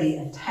somebody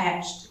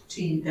attached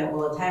to you that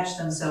will attach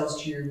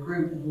themselves to your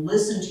group and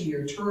listen to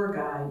your tour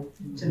guide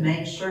to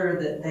make sure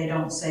that they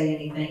don't say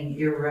anything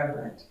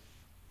irreverent.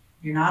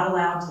 You're not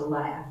allowed to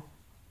laugh.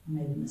 I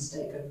made the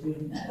mistake of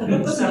doing that.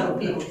 Several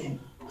people came.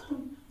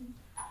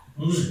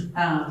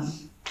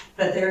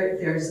 But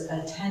there's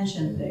a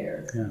tension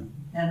there. Yeah.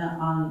 And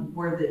on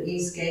where the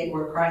east gate,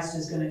 where Christ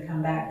is going to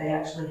come back, they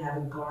actually have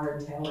a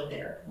guard tower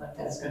there. Like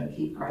that's going to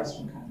keep Christ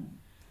from coming.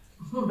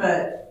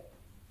 But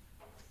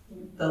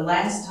the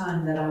last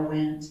time that I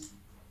went,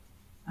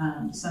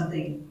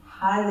 something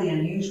highly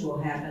unusual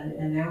happened,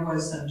 and there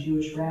was some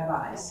Jewish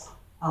rabbis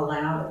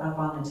allowed up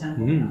on the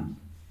Temple Mount.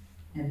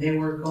 And they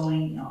were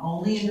going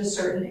only into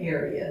certain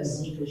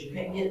areas. Because you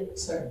can't get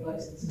certain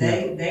places.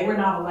 They were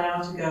not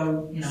allowed to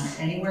go,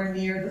 anywhere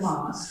near the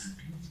mosque.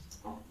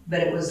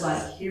 But it was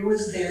like, here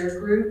was their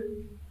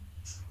group.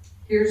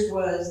 Here's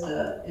was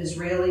the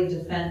Israeli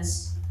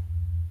defense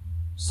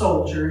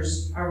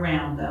soldiers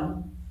around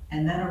them.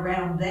 And then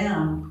around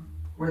them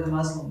were the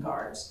Muslim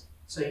guards.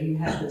 So you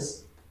have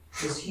this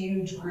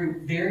huge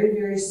group, very,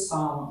 very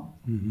solemn.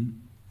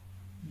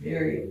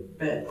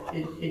 But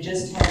it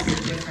just has a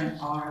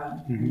different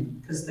aura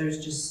because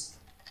there's just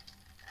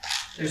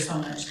There's so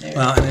much there.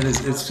 Well, and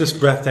it's just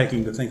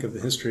breathtaking to think of the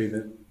history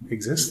that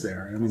exists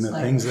there. I mean, the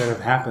things that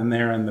have happened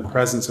there and the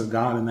presence of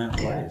God in that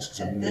place. It's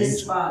At this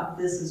amazing. spot,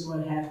 this is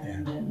what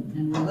happened,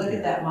 and we look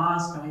at that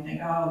mosque and we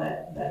think, oh,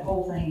 that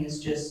whole thing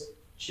is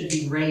should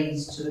be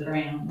raised to the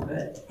ground,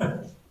 but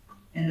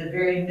in the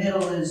very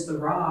middle is the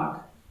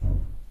rock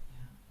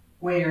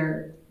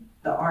where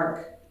the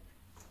ark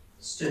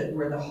stood,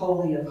 where the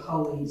Holy of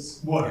Holies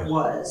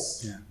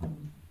was. Yeah.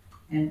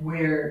 And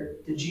where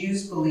the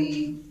Jews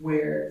believe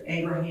where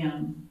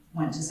Abraham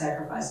went to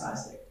sacrifice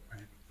Isaac.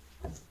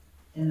 Right.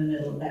 In the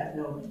middle of that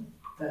building.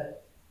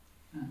 But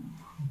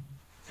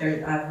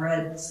I've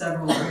read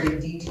several very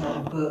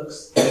detailed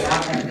books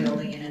about that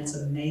building, and it's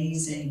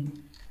amazing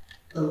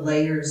the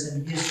layers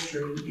in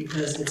history,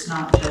 because it's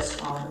not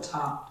just on the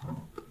top.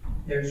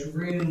 There's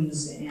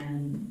rooms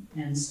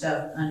and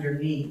stuff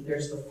underneath.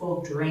 There's the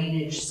full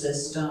drainage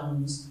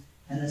systems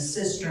and the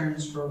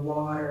cisterns for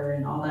water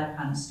and all that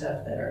kind of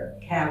stuff that are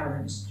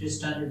caverns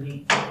just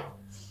underneath.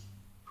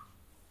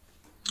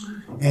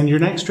 And your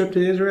next trip to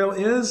Israel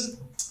is?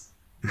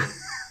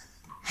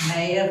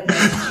 May of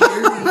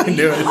next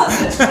year. I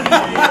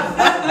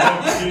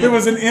knew it. It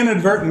was an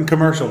inadvertent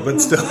commercial, but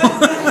still.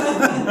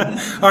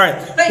 All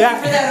right. Thank you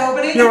for that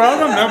opening. You're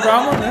welcome. No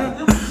problem.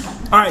 Yeah.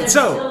 All right. They're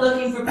So. still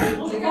looking for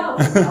people to go.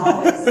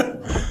 Always.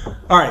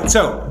 All right.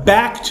 So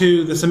back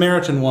to the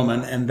Samaritan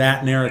woman and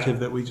that narrative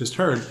that we just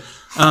heard.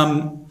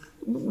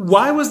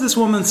 Why was this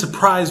woman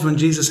surprised when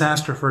Jesus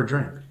asked her for a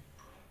drink?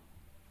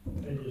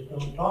 They just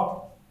don't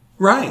talk.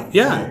 Right,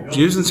 yeah.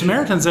 Jews and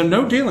Samaritans have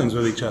no dealings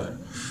with each other.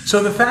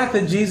 So the fact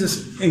that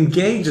Jesus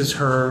engages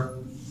her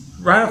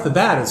right off the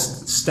bat is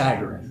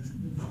staggering.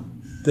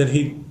 That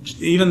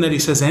he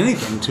says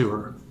anything to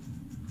her.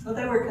 Well,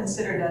 they were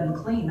considered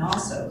unclean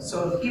also.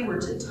 So if he were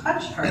to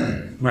touch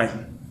her, Right,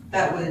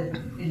 that would,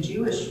 in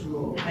Jewish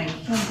rule, make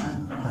him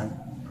unclean.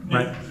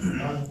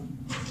 right.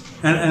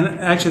 And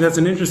actually, that's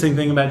an interesting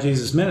thing about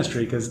Jesus'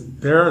 ministry, because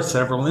there are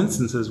several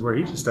instances where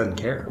he just doesn't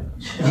care.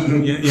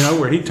 You know,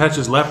 where he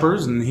touches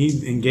lepers and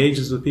he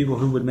engages with people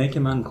who would make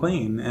him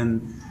unclean.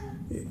 And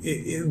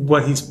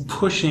what he's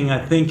pushing,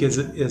 I think, is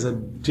a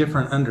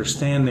different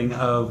understanding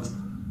of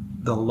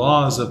the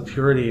laws of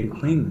purity and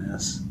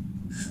cleanness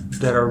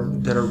that are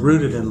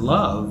rooted in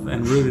love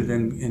and rooted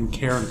in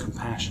care and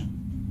compassion,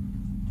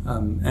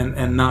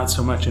 and not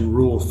so much in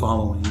rule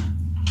following.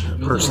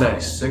 Per se.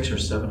 Like 600 or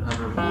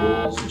 700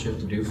 rules that you have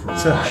to do for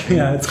So washing.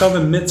 yeah, it's called the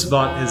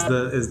mitzvot.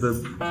 Is the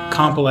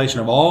compilation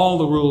of all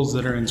the rules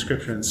that are in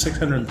Scripture, and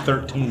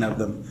 613 of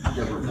them.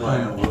 You ever fly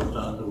on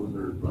Lufthansa when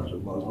there's a bunch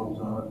of Muslims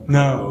on it?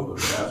 No. Go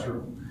to the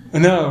bathroom?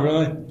 No,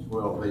 really.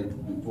 Well,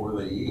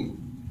 before they eat,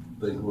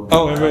 they go.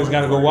 Oh, everybody's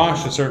got to go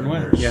wash a certain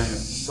way. Yeah,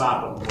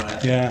 Sop them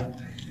wet.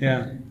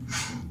 yeah.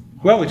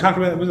 Well, we talked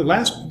about it. Was it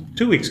last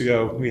 2 weeks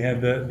ago? We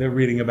had the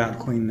reading about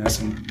cleanness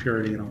and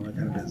purity and all that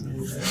kind of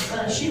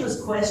business. She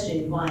was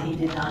questioning why he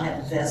did not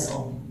have a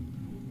vessel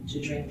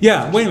to drink.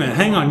 Yeah. Wait a minute.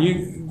 Hang on.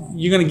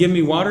 You going to give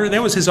me water?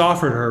 That was his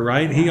offer to her,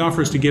 right? He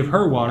offers to give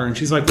her water, and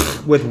she's like,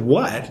 with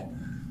what?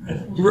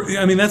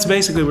 I mean, that's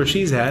basically where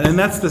she's at, and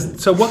that's the.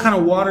 So, what kind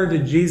of water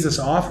did Jesus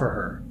offer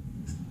her?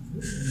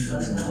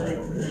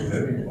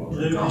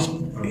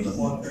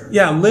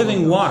 Yeah,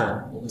 living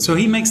water. So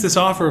he makes this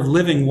offer of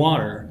living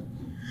water.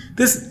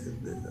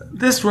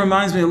 This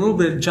reminds me a little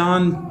bit.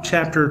 John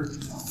chapter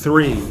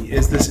 3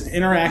 is this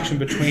interaction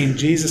between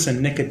Jesus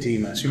and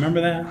Nicodemus. You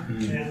remember that?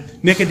 Yeah.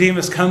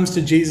 Nicodemus comes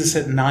to Jesus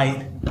at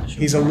night.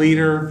 He's a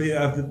leader,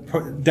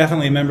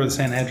 definitely a member of the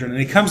Sanhedrin. And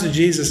he comes to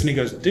Jesus and he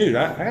goes, dude,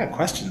 I got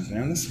questions,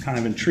 man. This is kind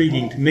of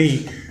intriguing to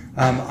me.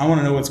 I want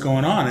to know what's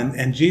going on.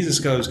 And Jesus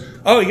goes,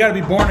 oh, you got to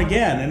be born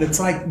again. And it's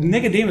like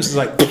Nicodemus is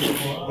like,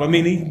 I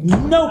mean, he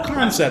no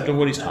concept of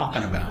what he's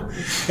talking about.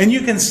 And you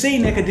can see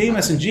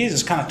Nicodemus and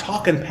Jesus kind of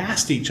talking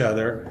past each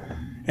other.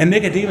 And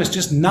Nicodemus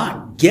just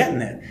not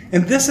getting it.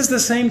 And this is the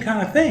same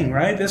kind of thing,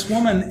 right? This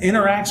woman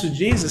interacts with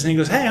Jesus and he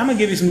goes, hey, I'm going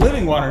to give you some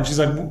living water. And she's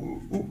like,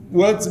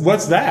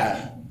 what's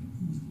that?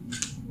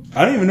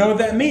 I don't even know what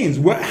that means.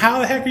 How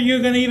the heck are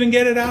you going to even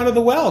get it out of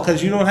the well?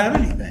 Because you don't have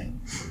anything.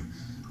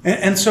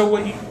 And so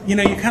what you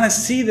kind of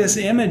see this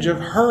image of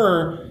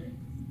her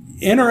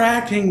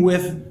interacting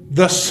with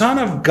the Son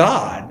of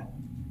God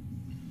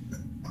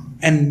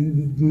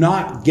and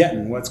not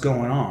getting what's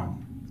going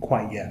on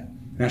quite yet.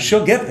 Now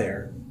she'll get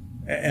there.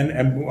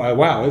 And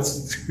wow,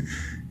 it's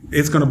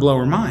going to blow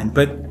her mind.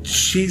 But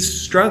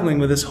she's struggling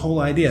with this whole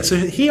idea. So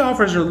he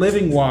offers her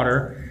living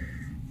water.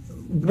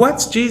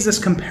 What's Jesus'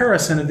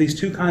 comparison of these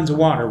two kinds of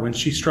water when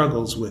she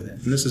struggles with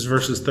it? And this is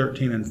verses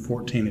 13 and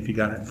 14 if you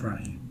got it in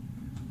front of you.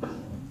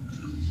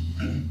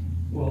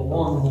 Well,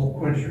 one will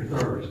quench your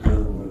thirst. The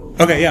other will.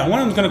 Okay, yeah, one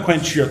of them's going to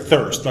quench your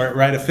thirst,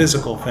 right? A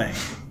physical thing.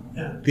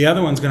 Yeah. The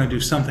other one's going to do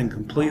something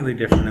completely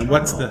different. And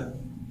what's the...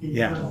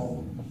 Yeah.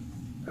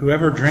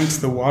 Whoever drinks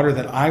the water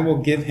that I will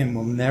give him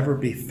will never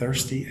be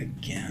thirsty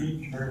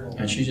again.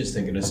 And she's just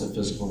thinking it's a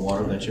physical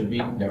water that should be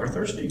never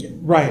thirsty again.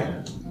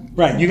 Right.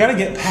 You got to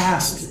get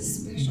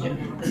past...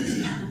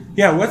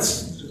 Yeah,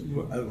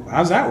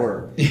 how's that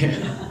work?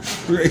 Yeah.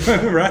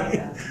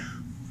 Right?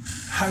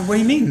 What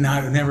do you mean,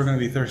 never going to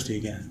be thirsty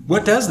again?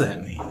 What does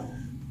that mean?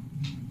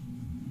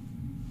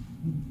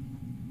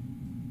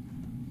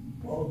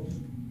 Well,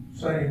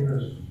 same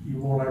as you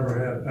won't ever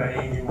have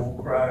pain, you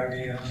won't cry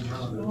again,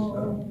 none of this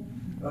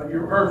stuff.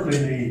 Your earthly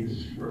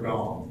needs are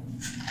gone.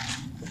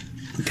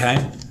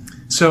 Okay.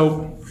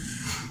 So,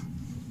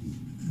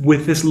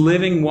 with this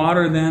living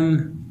water,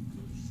 then,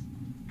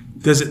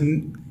 does it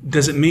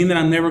mean that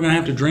I'm never going to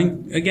have to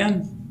drink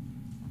again?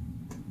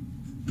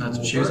 That's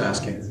what she was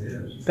asking.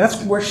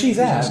 That's where she's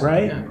at,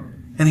 right? Yeah.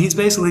 And he's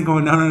basically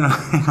going, no, hang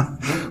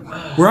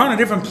on. We're on a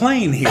different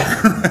plane here.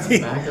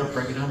 Right? Back up,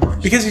 break it down.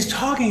 Because he's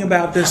talking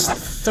about this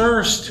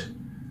thirst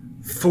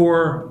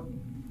for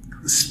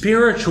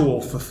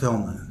spiritual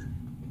fulfillment.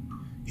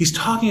 He's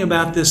talking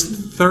about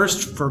this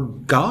thirst for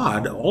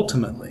God,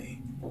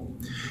 ultimately.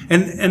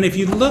 And if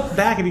you look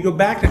back, if you go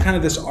back to kind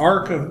of this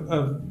arc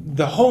of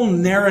the whole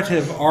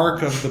narrative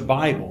arc of the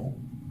Bible,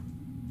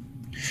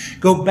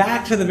 go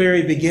back to the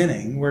very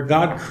beginning where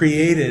God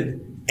created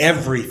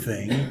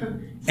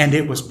everything and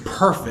it was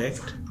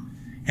perfect,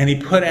 and he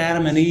put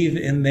Adam and Eve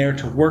in there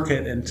to work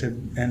it and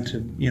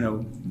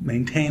to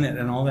maintain it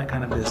and all that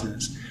kind of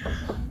business.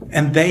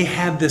 And they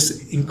had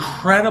this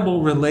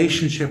incredible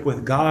relationship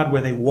with God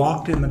where they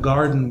walked in the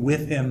garden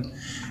with him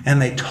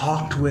and they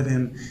talked with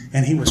him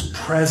and he was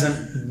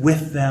present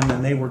with them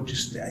and they were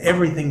just,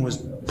 everything was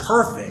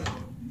perfect.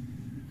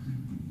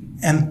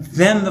 And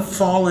then the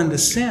fall into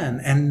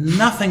sin and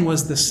nothing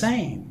was the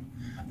same.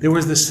 There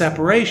was the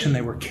separation.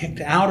 They were kicked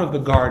out of the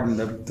garden.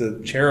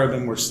 The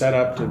cherubim were set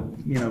up to,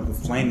 the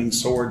flaming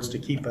swords to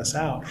keep us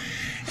out.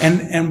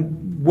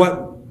 And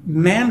what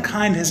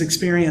mankind has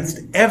experienced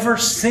ever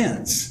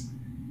since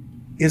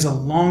is a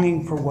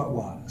longing for what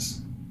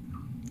was,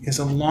 is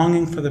a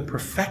longing for the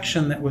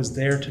perfection that was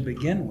there to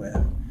begin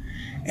with.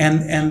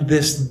 And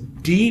this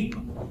deep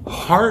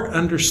heart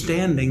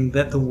understanding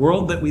that the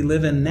world that we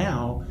live in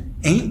now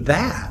ain't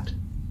that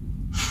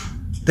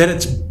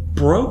it's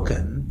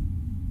broken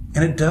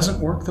and it doesn't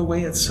work the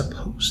way it's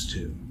supposed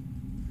to.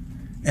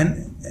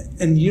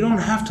 And you don't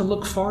have to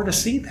look far to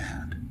see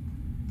that.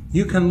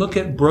 You can look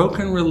at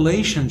broken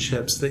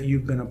relationships that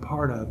you've been a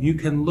part of. You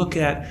can look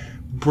at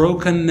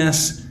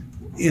brokenness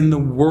in the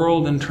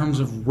world in terms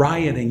of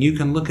rioting. You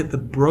can look at the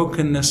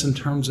brokenness in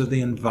terms of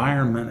the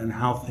environment and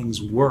how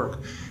things work.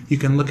 You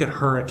can look at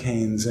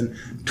hurricanes and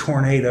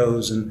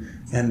tornadoes and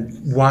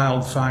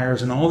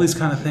wildfires and all these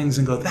kind of things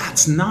and go,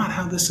 that's not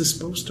how this is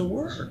supposed to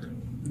work.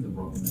 The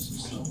brokenness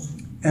of self.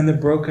 And the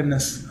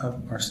brokenness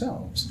of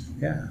ourselves.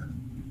 Yeah.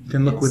 You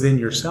can look within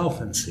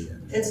yourself and see it.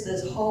 It's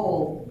this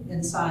hole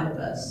inside of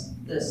us,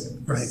 this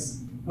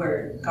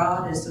where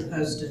God is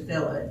supposed to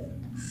fill it.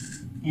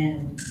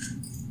 And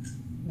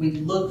we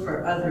look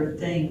for other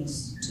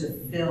things to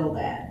fill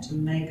that, to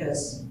make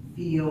us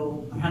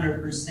feel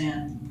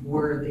 100%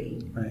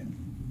 worthy. Right.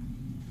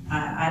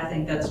 I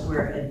think that's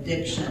where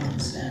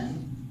addictions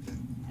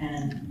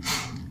and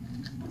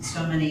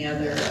so many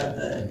other of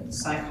the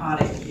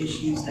psychotic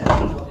issues that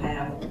people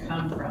have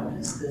come from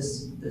is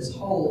this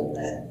hole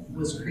that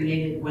was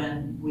created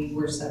when we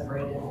were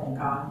separated from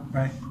God.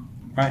 Right.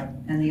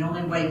 And the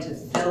only way to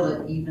fill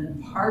it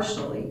even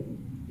partially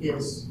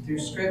is through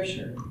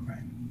Scripture. Right.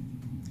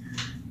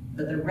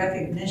 But the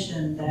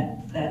recognition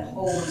that that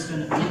hole is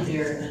going to be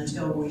there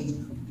until we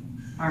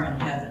are in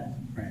heaven.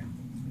 Right.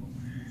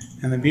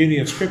 And the beauty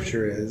of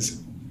Scripture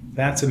is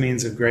that's a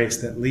means of grace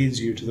that leads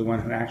you to the one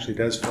who actually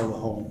does fill the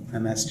hole,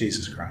 and that's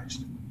Jesus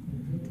Christ.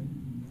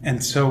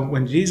 And so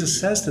when Jesus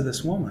says to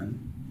this woman,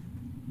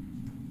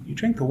 you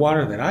drink the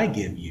water that I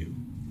give you,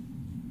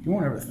 you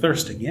won't ever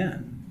thirst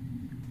again.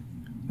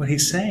 What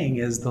he's saying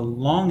is the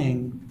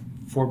longing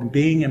for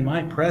being in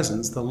my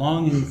presence, the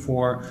longing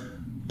for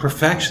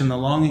perfection, the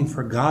longing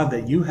for God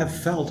that you have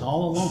felt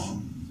all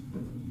along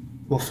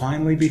will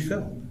finally be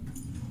filled.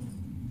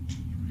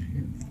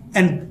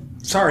 And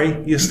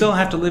sorry, you still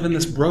have to live in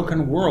this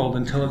broken world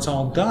until it's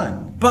all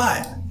done.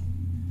 But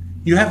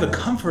you have the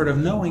comfort of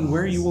knowing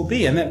where you will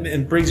be. And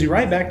that brings you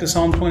right back to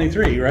Psalm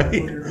 23,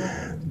 right?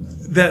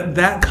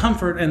 That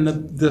comfort and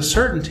the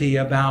certainty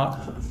about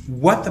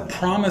what the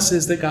promise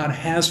is that God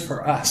has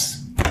for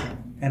us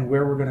and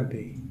where we're going to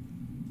be.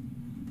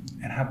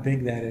 And how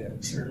big that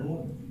is.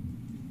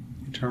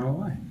 Eternal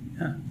life.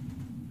 Yeah.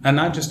 And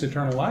not just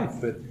eternal life,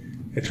 but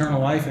eternal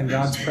life in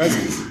God's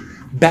presence.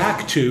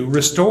 Back to,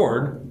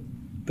 restored,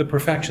 the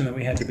perfection that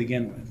we had to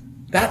begin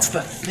with. That's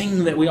the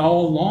thing that we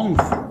all long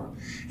for.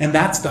 And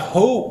that's the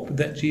hope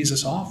that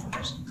Jesus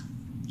offers.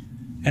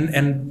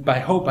 And by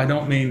hope, I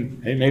don't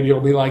mean, hey, maybe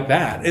it'll be like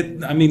that.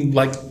 I mean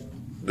like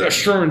the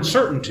assurance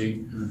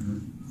certainty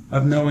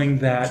of knowing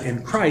that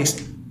in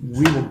Christ,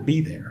 we will be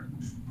there.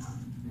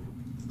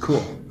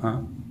 Cool,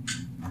 huh?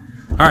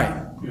 All right.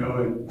 In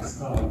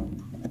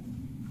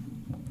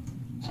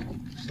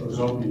those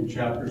opening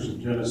chapters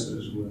of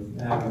Genesis with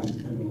Adam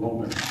and the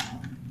woman,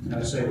 and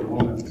I say the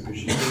woman because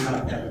she did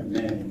not have a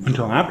name.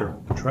 Until after,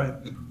 that's right.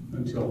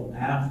 Until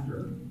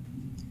after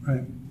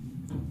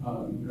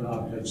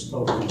God had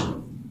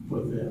spoken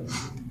with them.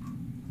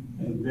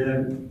 And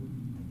then,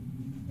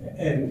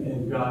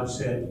 and God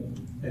said,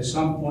 at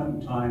some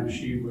point in time,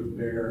 she would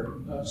bear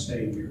a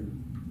Savior,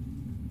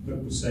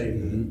 the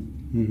Savior.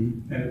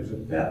 Mm-hmm. And it was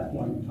at that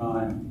point in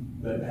time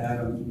that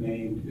Adam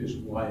named his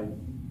wife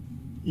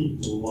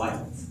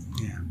Life,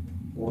 Yeah.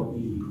 or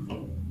Eve,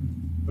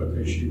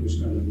 because she was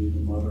going to be the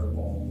mother of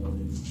all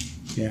living.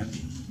 Yeah.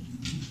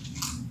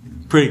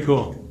 Pretty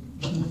cool.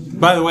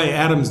 By the way,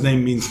 Adam's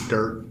name means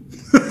dirt.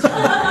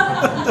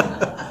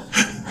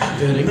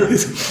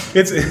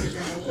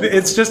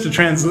 It's just a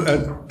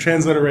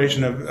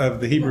transliteration of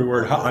the Hebrew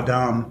word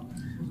ha'adam,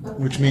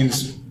 which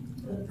means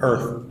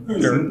earth,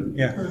 dirt.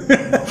 Yeah.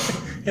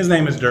 His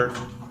name is dirt.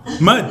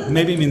 Mud.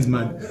 Maybe it means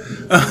mud.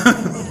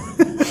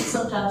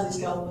 Sometimes it's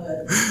called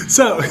mud.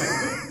 So,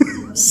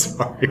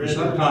 sorry.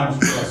 Sometimes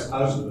for us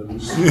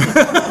husbands.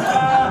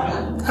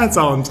 That's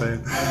all I'm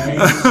saying.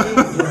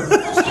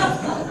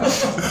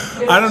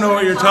 I don't know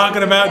what you're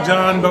talking about,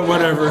 John, but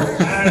whatever.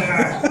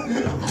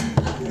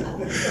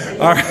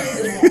 All right.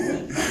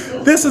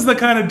 This is the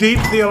kind of deep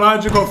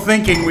theological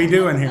thinking we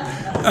do in here.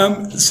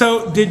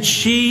 So, did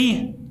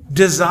she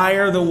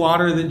desire the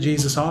water that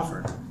Jesus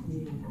offered?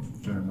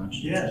 Very much.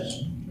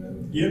 Yes,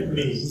 give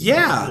me.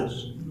 Yeah.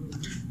 this.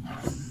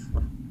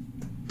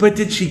 But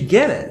did she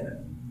get it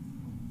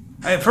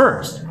at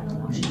first?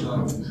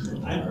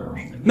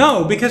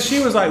 No, because she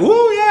was like,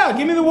 "Woo, yeah,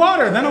 give me the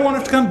water. Then I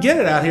want to come get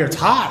it out here. It's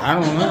hot. I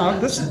don't know.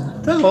 This is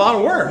a lot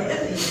of work."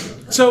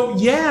 So,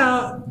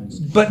 yeah,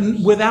 but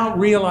without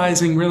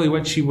realizing really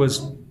what she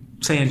was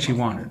saying she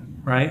wanted,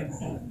 right?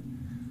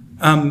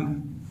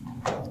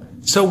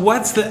 So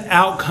what's the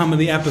outcome of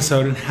the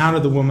episode, and how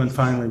did the woman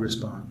finally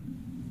respond?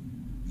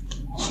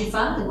 She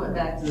finally went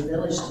back to the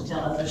village to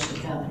tell others to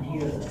come and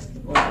hear the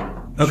word.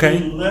 Okay.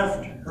 She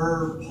left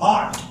her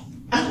pot.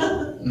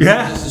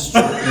 Yeah. This is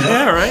true.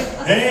 Yeah, right?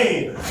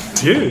 Hey,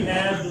 she Dude.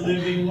 had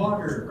living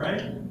water,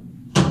 right?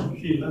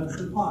 She left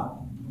her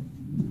pot.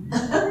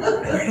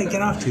 Where did it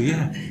get off to?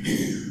 Yeah.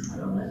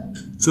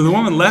 So the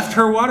woman left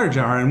her water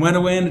jar and went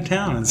away into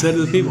town and said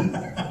to the people,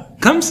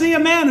 "Come see a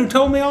man who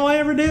told me all I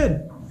ever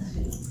did.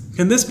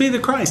 Can this be the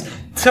Christ?"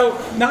 So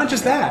not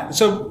just that.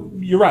 So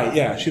you're right.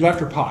 Yeah. She left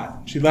her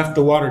pot. She left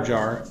the water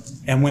jar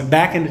and went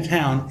back into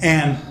town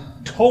and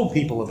told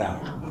people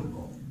about it.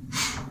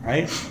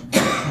 Right?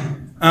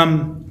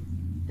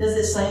 Does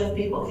it say if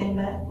people came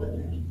back with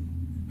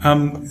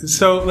her?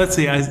 So let's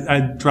see. I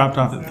dropped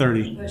off at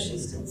 30. But she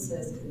still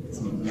says it.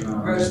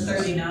 Verse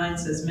 39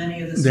 says,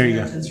 many of the There you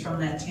go. Samaritans from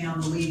that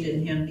town believed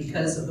in him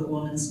because of the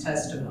woman's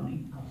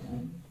testimony.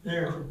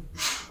 There.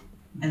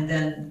 And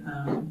then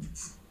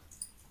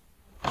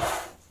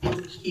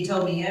he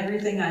told me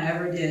everything I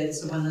ever did.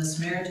 So when the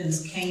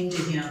Samaritans came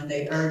to him,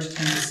 they urged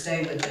him to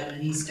stay with them,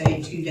 and he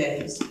stayed 2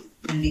 days.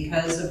 And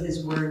because of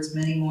his words,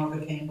 many more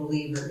became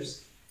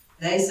believers.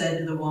 They said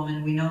to the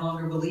woman, "We no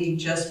longer believe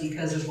just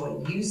because of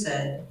what you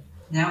said.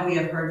 Now we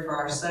have heard for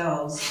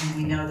ourselves, and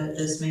we know that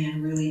this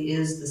man really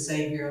is the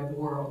Savior of the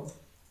world."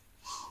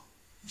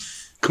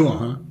 Cool,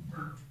 huh?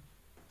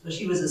 So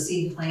she was a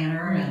seed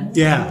planter, and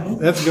Yeah,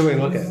 that's a good way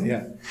to look at it.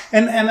 Yeah,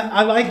 and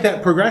I like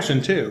that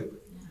progression too.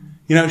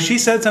 You know, she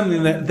said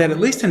something that at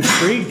least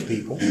intrigued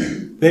people.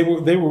 They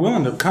were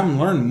willing to come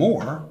learn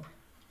more,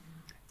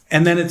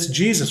 and then it's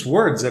Jesus'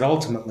 words that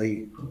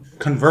ultimately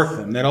convert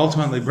them, that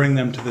ultimately bring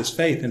them to this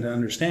faith and to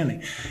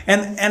understanding.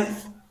 And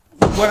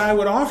what I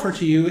would offer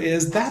to you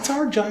is that's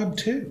our job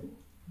too.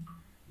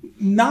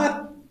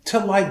 Not to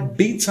like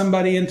beat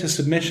somebody into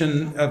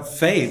submission of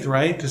faith,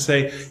 right? To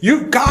say,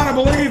 "You've got to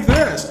believe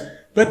this."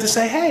 But to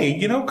say, "Hey,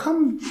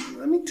 come,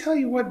 let me tell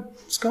you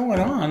what's going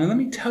on. And let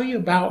me tell you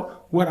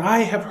about what I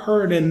have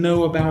heard and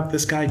know about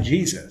this guy,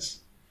 Jesus."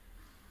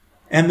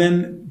 And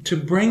then to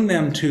bring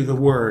them to the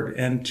Word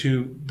and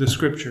to the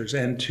Scriptures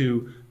and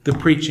to the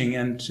preaching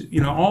and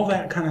to, all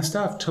that kind of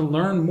stuff to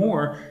learn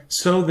more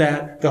so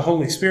that the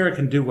Holy Spirit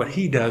can do what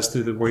He does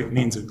through the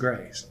means of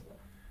grace.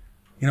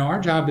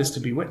 Our job is to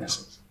be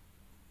witnesses,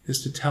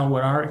 is to tell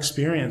what our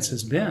experience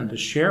has been, to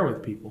share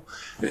with people.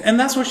 And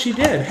that's what she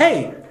did.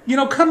 "Hey,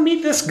 come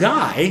meet this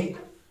guy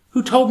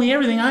who told me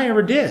everything I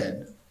ever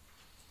did."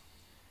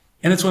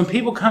 And it's when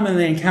people come and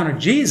they encounter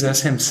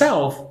Jesus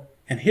Himself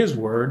and His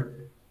Word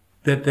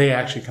that they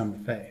actually come to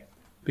faith.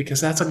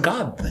 Because that's a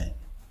God thing.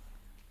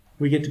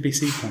 We get to be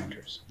seed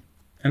planters.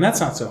 And that's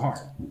not so hard.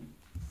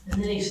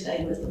 And then he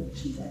stayed with them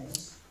 2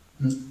 days.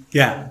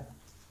 Yeah.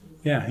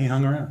 Yeah, he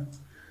hung around.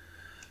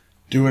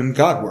 Doing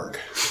God work.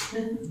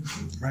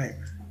 Right.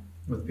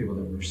 With people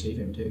that receive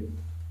him too.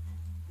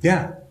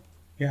 Yeah.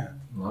 Yeah.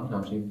 A lot of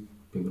times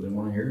people didn't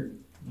want to hear it.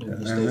 Yeah,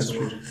 He that's stays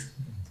true. with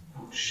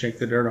it. Shake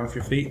the dirt off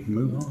your feet and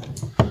move on.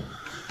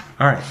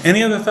 All right.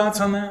 Any other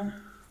thoughts on that?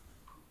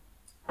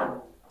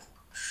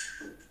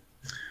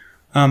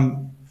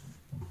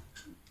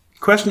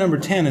 Question number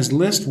 10 is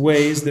list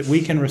ways that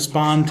we can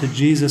respond to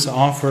Jesus'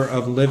 offer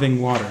of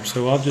living water.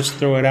 So I'll just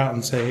throw it out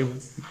and say,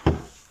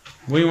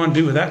 what do you want to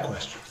do with that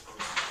question?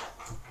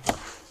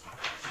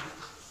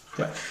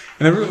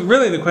 And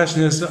really the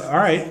question is, all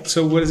right,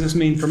 so what does this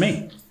mean for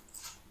me?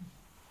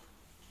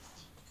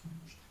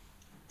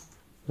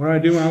 What do I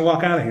do when I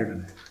walk out of here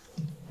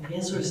today?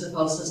 guess we're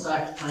supposed to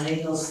start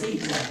planting those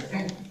seeds out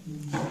there.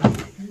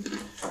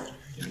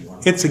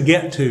 It's a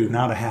get to,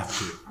 not a have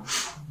to.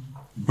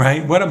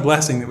 Right? What a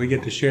blessing that we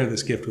get to share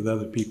this gift with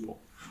other people.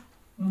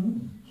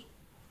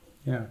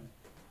 Yeah.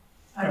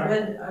 I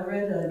read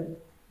a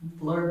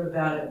blurb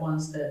about it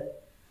once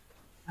that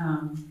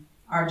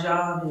our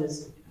job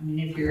is, I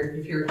mean, if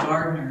you're a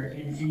gardener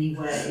in any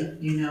way,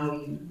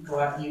 you go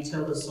out and you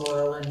till the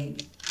soil and you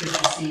put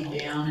your seed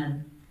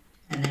down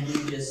and then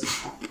you just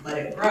let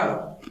it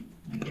grow.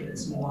 You give it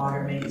some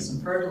water, maybe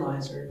some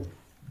fertilizer.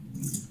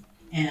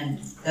 And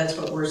that's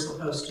what we're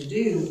supposed to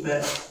do,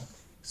 but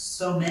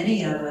so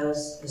many of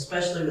us,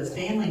 especially with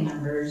family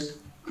members,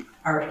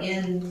 are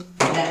in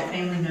that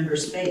family member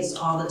space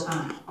all the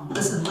time.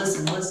 Listen,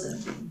 listen,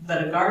 listen.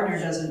 But a gardener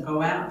doesn't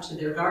go out to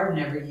their garden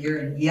every year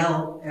and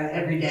yell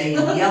every day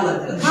and yell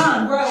at them, come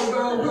on, grow,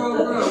 grow,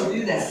 grow, grow,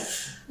 do that.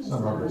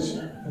 Some of us.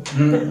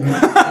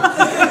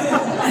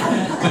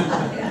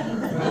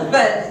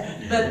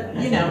 But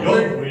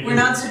we're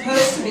not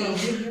supposed to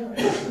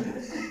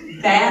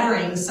be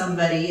battering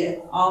somebody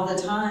all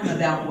the time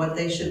about what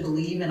they should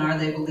believe and are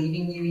they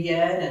believing you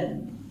yet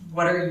and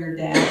what are your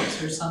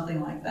doubts or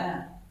something like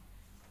that.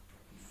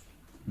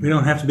 We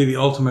don't have to be the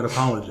ultimate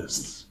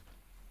apologists.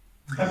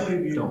 I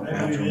believe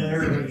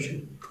everybody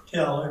should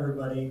tell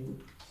everybody,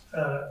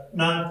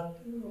 not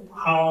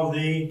how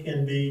they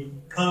can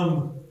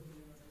become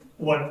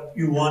what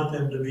you want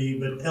them to be,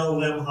 but tell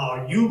them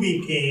how you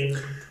became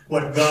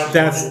what God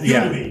wanted you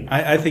to be.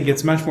 I think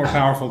it's much more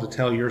powerful to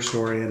tell your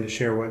story and to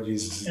share what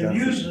Jesus has done.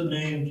 And use the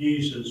name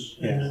Jesus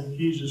and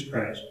Jesus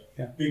Christ.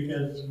 Yeah.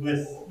 Because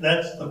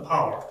that's the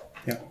power.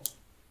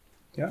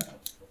 Yeah.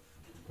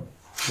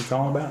 It's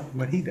all about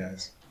what he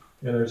does.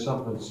 Yeah, there's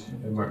something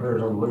in my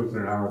prayers on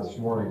Lutheran hour this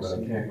morning, but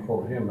I can't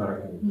quote him, but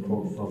I can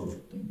quote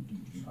from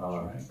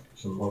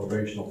some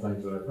motivational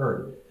things that I've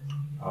heard.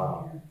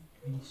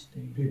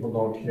 People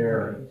don't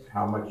care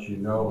how much you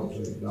know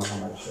until you know how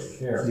much they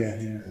care. Yeah.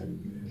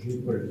 And he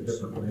put it a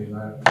different way than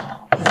that.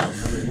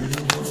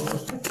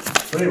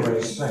 But anyway,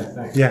 it's the same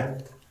thing. Yeah.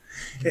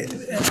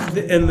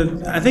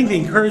 And I think the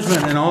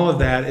encouragement in all of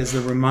that is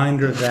the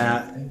reminder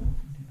that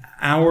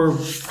our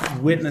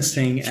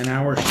witnessing and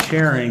our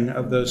sharing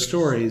of those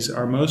stories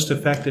are most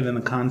effective in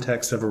the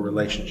context of a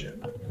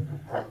relationship.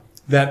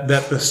 That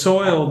the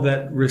soil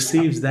that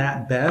receives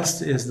that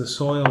best is the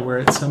soil where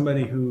it's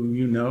somebody who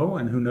you know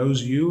and who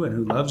knows you and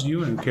who loves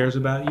you and who cares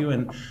about you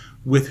and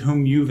with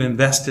whom you've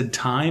invested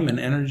time and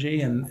energy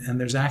and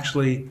there's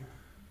actually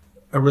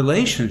a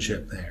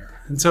relationship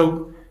there. And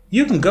so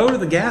you can go to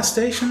the gas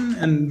station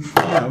and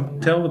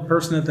tell the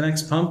person at the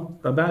next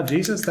pump about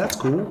Jesus. That's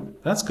cool.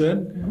 That's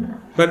good.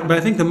 But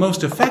I think the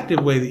most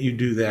effective way that you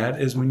do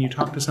that is when you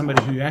talk to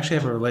somebody who you actually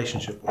have a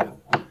relationship with.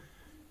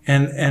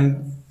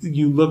 And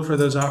you look for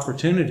those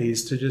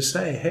opportunities to just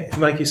say, hey,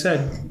 like you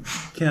said,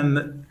 let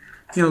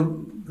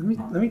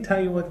me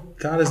tell you what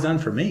God has done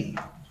for me.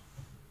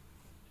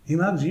 He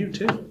loves you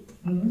too.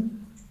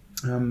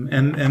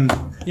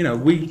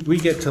 We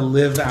get to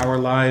live our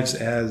lives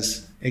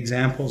as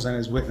examples and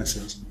as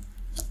witnesses,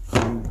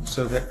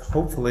 so that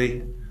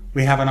hopefully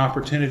we have an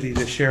opportunity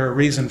to share a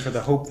reason for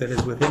the hope that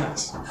is within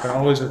us, but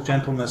always with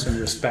gentleness and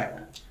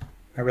respect.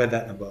 I read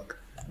that in a book.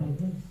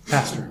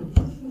 Pastor.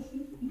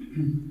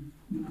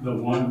 The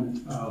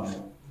one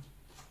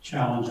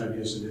challenge, I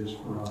guess it is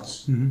for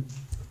us,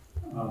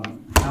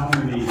 how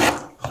many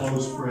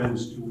close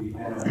friends do we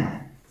have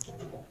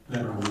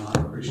that are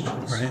not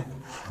Christians?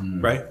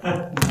 Right.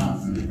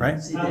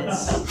 Right. See,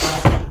 that's,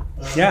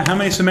 Yeah, how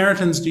many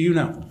Samaritans do you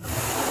know?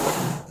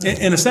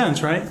 In a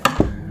sense, right?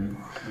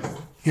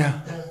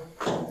 Yeah,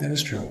 that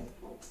is true.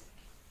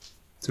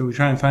 So we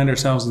try and find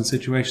ourselves in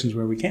situations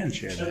where we can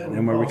share that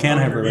and where we can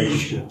have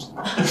relationships.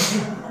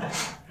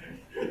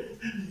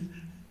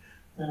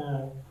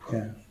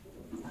 Yeah.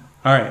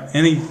 All right.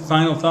 Any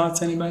final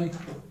thoughts, anybody?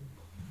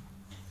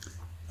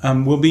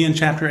 We'll be in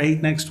chapter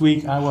 8 next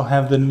week. I will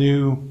have the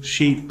new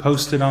sheet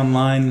posted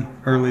online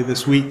early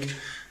this week,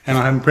 and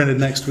I'll have them printed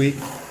next week.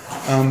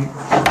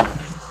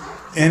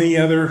 Any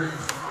other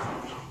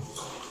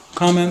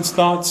comments,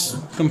 thoughts,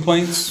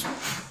 complaints,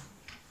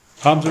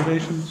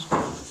 observations?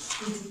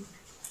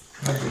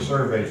 Like the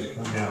surveys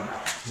coming out.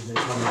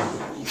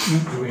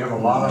 Do we have a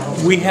lot of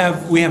them? We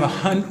have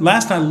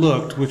last I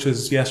looked, which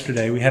was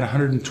yesterday, we had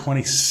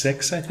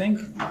 126, I think.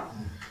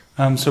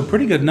 So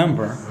pretty good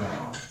number.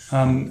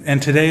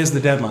 And today is the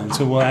deadline.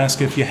 So we'll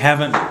ask if you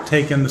haven't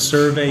taken the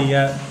survey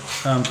yet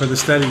for the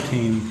study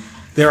team.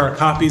 There are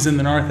copies in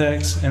the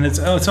narthex, and it's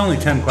only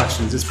 10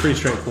 questions. It's pretty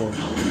straightforward.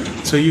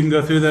 So you can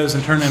go through those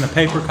and turn in a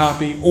paper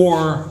copy,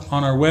 or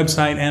on our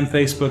website and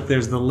Facebook,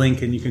 there's the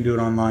link, and you can do it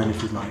online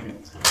if you'd like.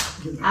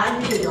 I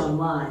did it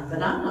online,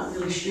 but I'm not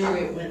really sure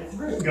it went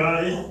through.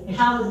 Got it?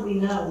 How would we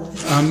know?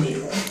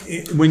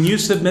 When you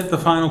submit the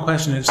final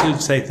question, it should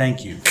say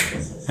thank you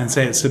and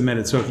say it's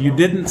submitted. So if you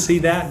didn't see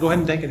that, go ahead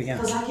and take it again.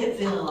 Because I kept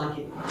feeling like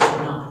it was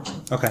not.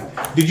 Okay.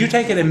 Did you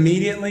take it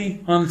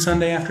immediately on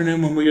Sunday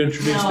afternoon when we No,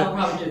 introduced I it?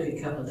 probably took it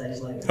a couple of days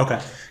later. Okay.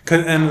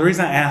 And the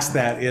reason I asked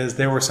that is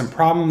there were some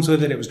problems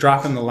with it. It was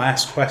dropping the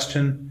last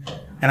question.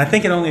 And I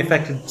think it only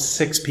affected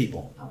 6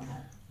 people. Okay.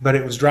 But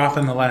it was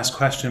dropping the last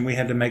question. We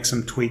had to make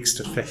some tweaks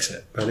to fix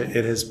it. But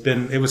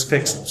it was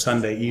fixed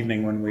Sunday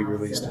evening when we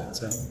released it.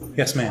 So,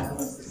 yes, ma'am.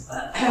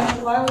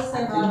 Why was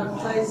there not a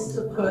place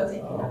to put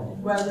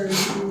whether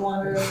you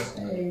wanted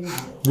a,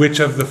 Which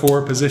of the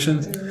 4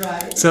 positions?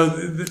 right? So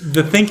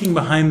the thinking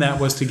behind that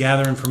was to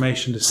gather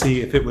information to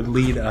see if it would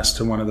lead us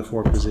to one of the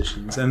 4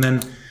 positions. And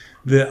then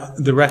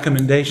the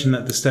recommendation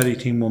that the study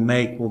team will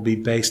make will be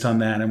based on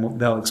that, and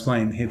they'll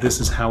explain, hey,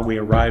 this is how we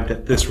arrived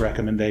at this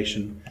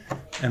recommendation,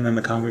 and then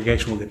the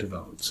congregation will get to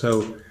vote.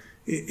 So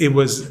it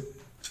was,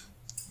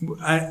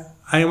 I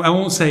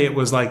won't say it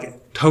was like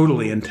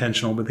totally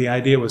intentional, but the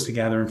idea was to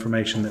gather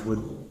information that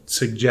would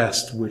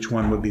suggest which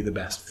one would be the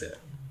best fit.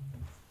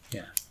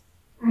 Yeah.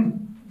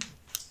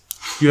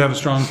 You have a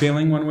strong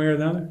feeling one way or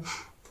the other?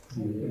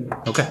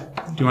 Okay.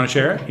 Do you want to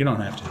share it? You don't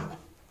have to.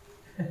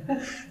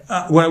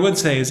 What I would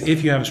say is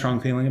if you have a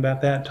strong feeling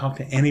about that, talk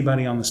to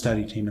anybody on the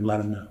study team and let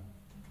them know.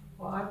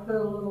 Well, I put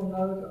a little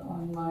note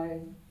on my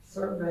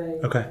survey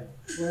Okay.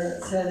 where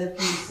it said if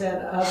you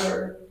said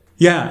other,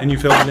 Yeah, and you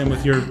filled it in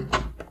with your...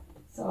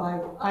 so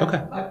I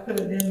Okay. put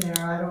it in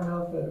there. I don't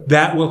know if it.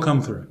 That will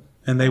come through,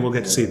 and they will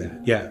get to see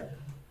that. Yeah.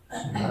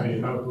 Now you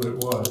know who it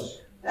was.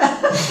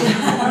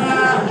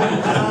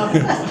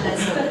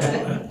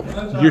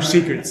 Your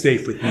secret's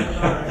safe with me.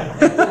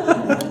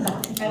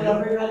 And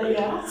everybody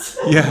else.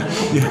 Yeah,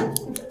 yeah.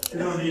 You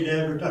don't need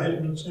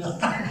advertisements now.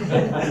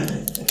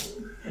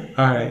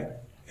 All right.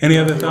 Any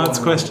other thoughts,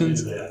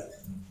 questions?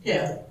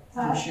 Yeah,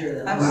 I'm sure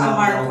that. I We're not the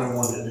marked, only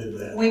one that did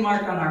that. we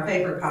marked on our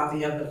paper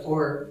copy of the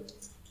 4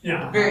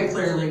 Yeah. very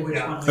clearly which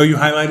Yeah. one. Oh, you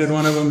highlighted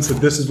one of them, and said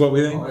this is what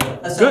we think?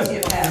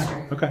 Associate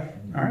pastor. Okay.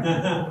 All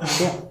right.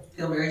 Cool.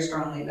 Feel very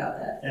strongly about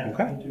that. Yeah,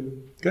 Okay. me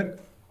too. Good.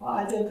 Well,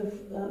 I did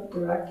the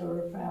director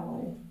of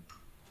family.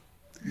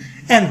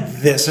 And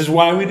this is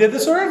why we did the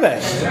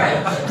survey.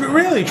 That's right.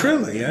 Really,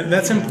 truly.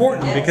 That's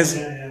important because...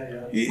 Yeah.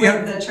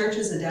 Where the church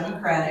is a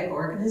democratic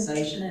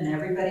organization and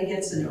everybody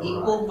gets an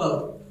equal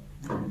vote.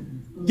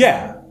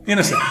 Yeah, in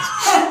a sense.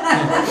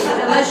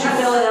 Unless you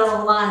fill it out on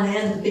the line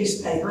and the piece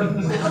of paper,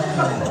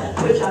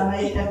 which I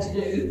may have to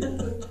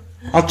do.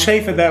 I'll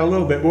chafe at that a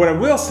little bit, but what I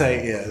will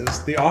say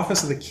is the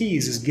office of the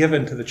keys is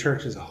given to the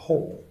church as a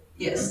whole.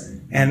 Yes.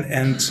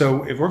 And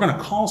so if we're going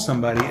to call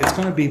somebody, it's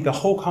going to be the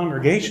whole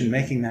congregation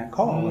making that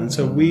call. And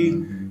so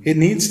it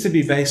needs to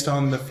be based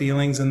on the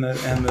feelings and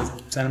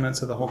the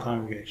sentiments of the whole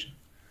congregation.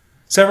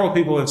 Several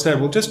people have said,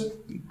 well, just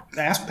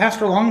ask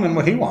Pastor Longman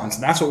what he wants,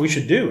 and that's what we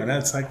should do. And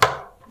it's like,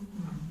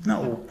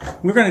 no,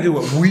 we're going to do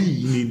what we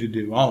need to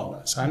do, all of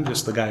us. I'm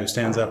just the guy who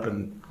stands up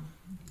and,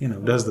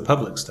 does the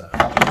public stuff.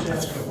 Just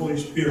ask the Holy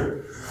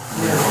Spirit.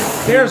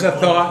 There's a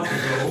thought.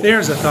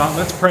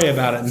 Let's pray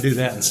about it and do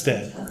that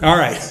instead. All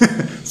right.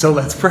 So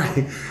let's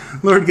pray.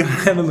 Lord God,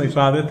 Heavenly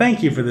Father,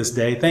 thank you for this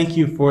day. Thank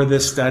you for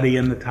this study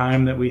and the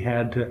time that we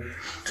had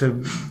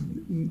to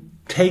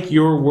take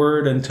your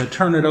word and to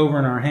turn it over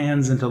in our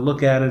hands and to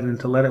look at it and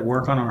to let it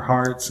work on our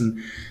hearts.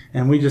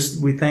 And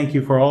we thank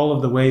you for all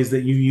of the ways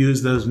that you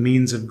use those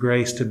means of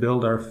grace to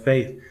build our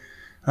faith.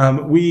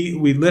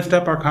 We lift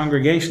up our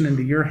congregation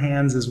into your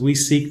hands as we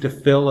seek to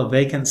fill a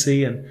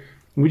vacancy, and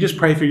we just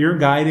pray for your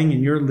guiding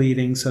and your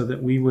leading so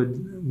that we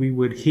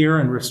would hear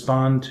and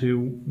respond to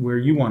where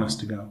you want us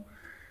to go.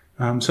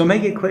 So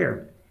make it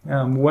clear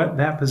what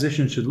that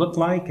position should look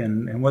like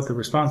and what the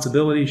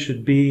responsibilities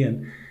should be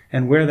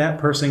and where that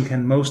person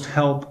can most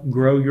help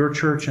grow your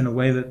church in a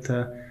way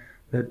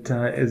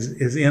that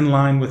is in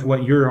line with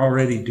what you're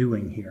already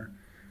doing here.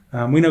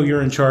 We know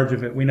you're in charge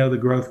of it. We know the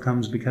growth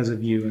comes because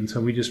of you. And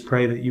so we just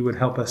pray that you would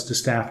help us to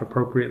staff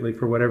appropriately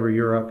for whatever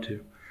you're up to.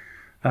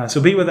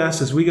 So be with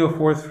us as we go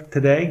forth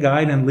today.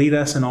 Guide and lead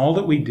us in all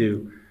that we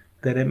do,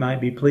 that it might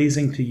be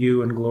pleasing to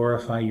you and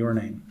glorify your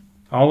name.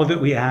 All of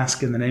it we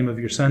ask in the name of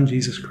your Son,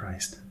 Jesus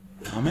Christ.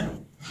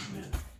 Amen.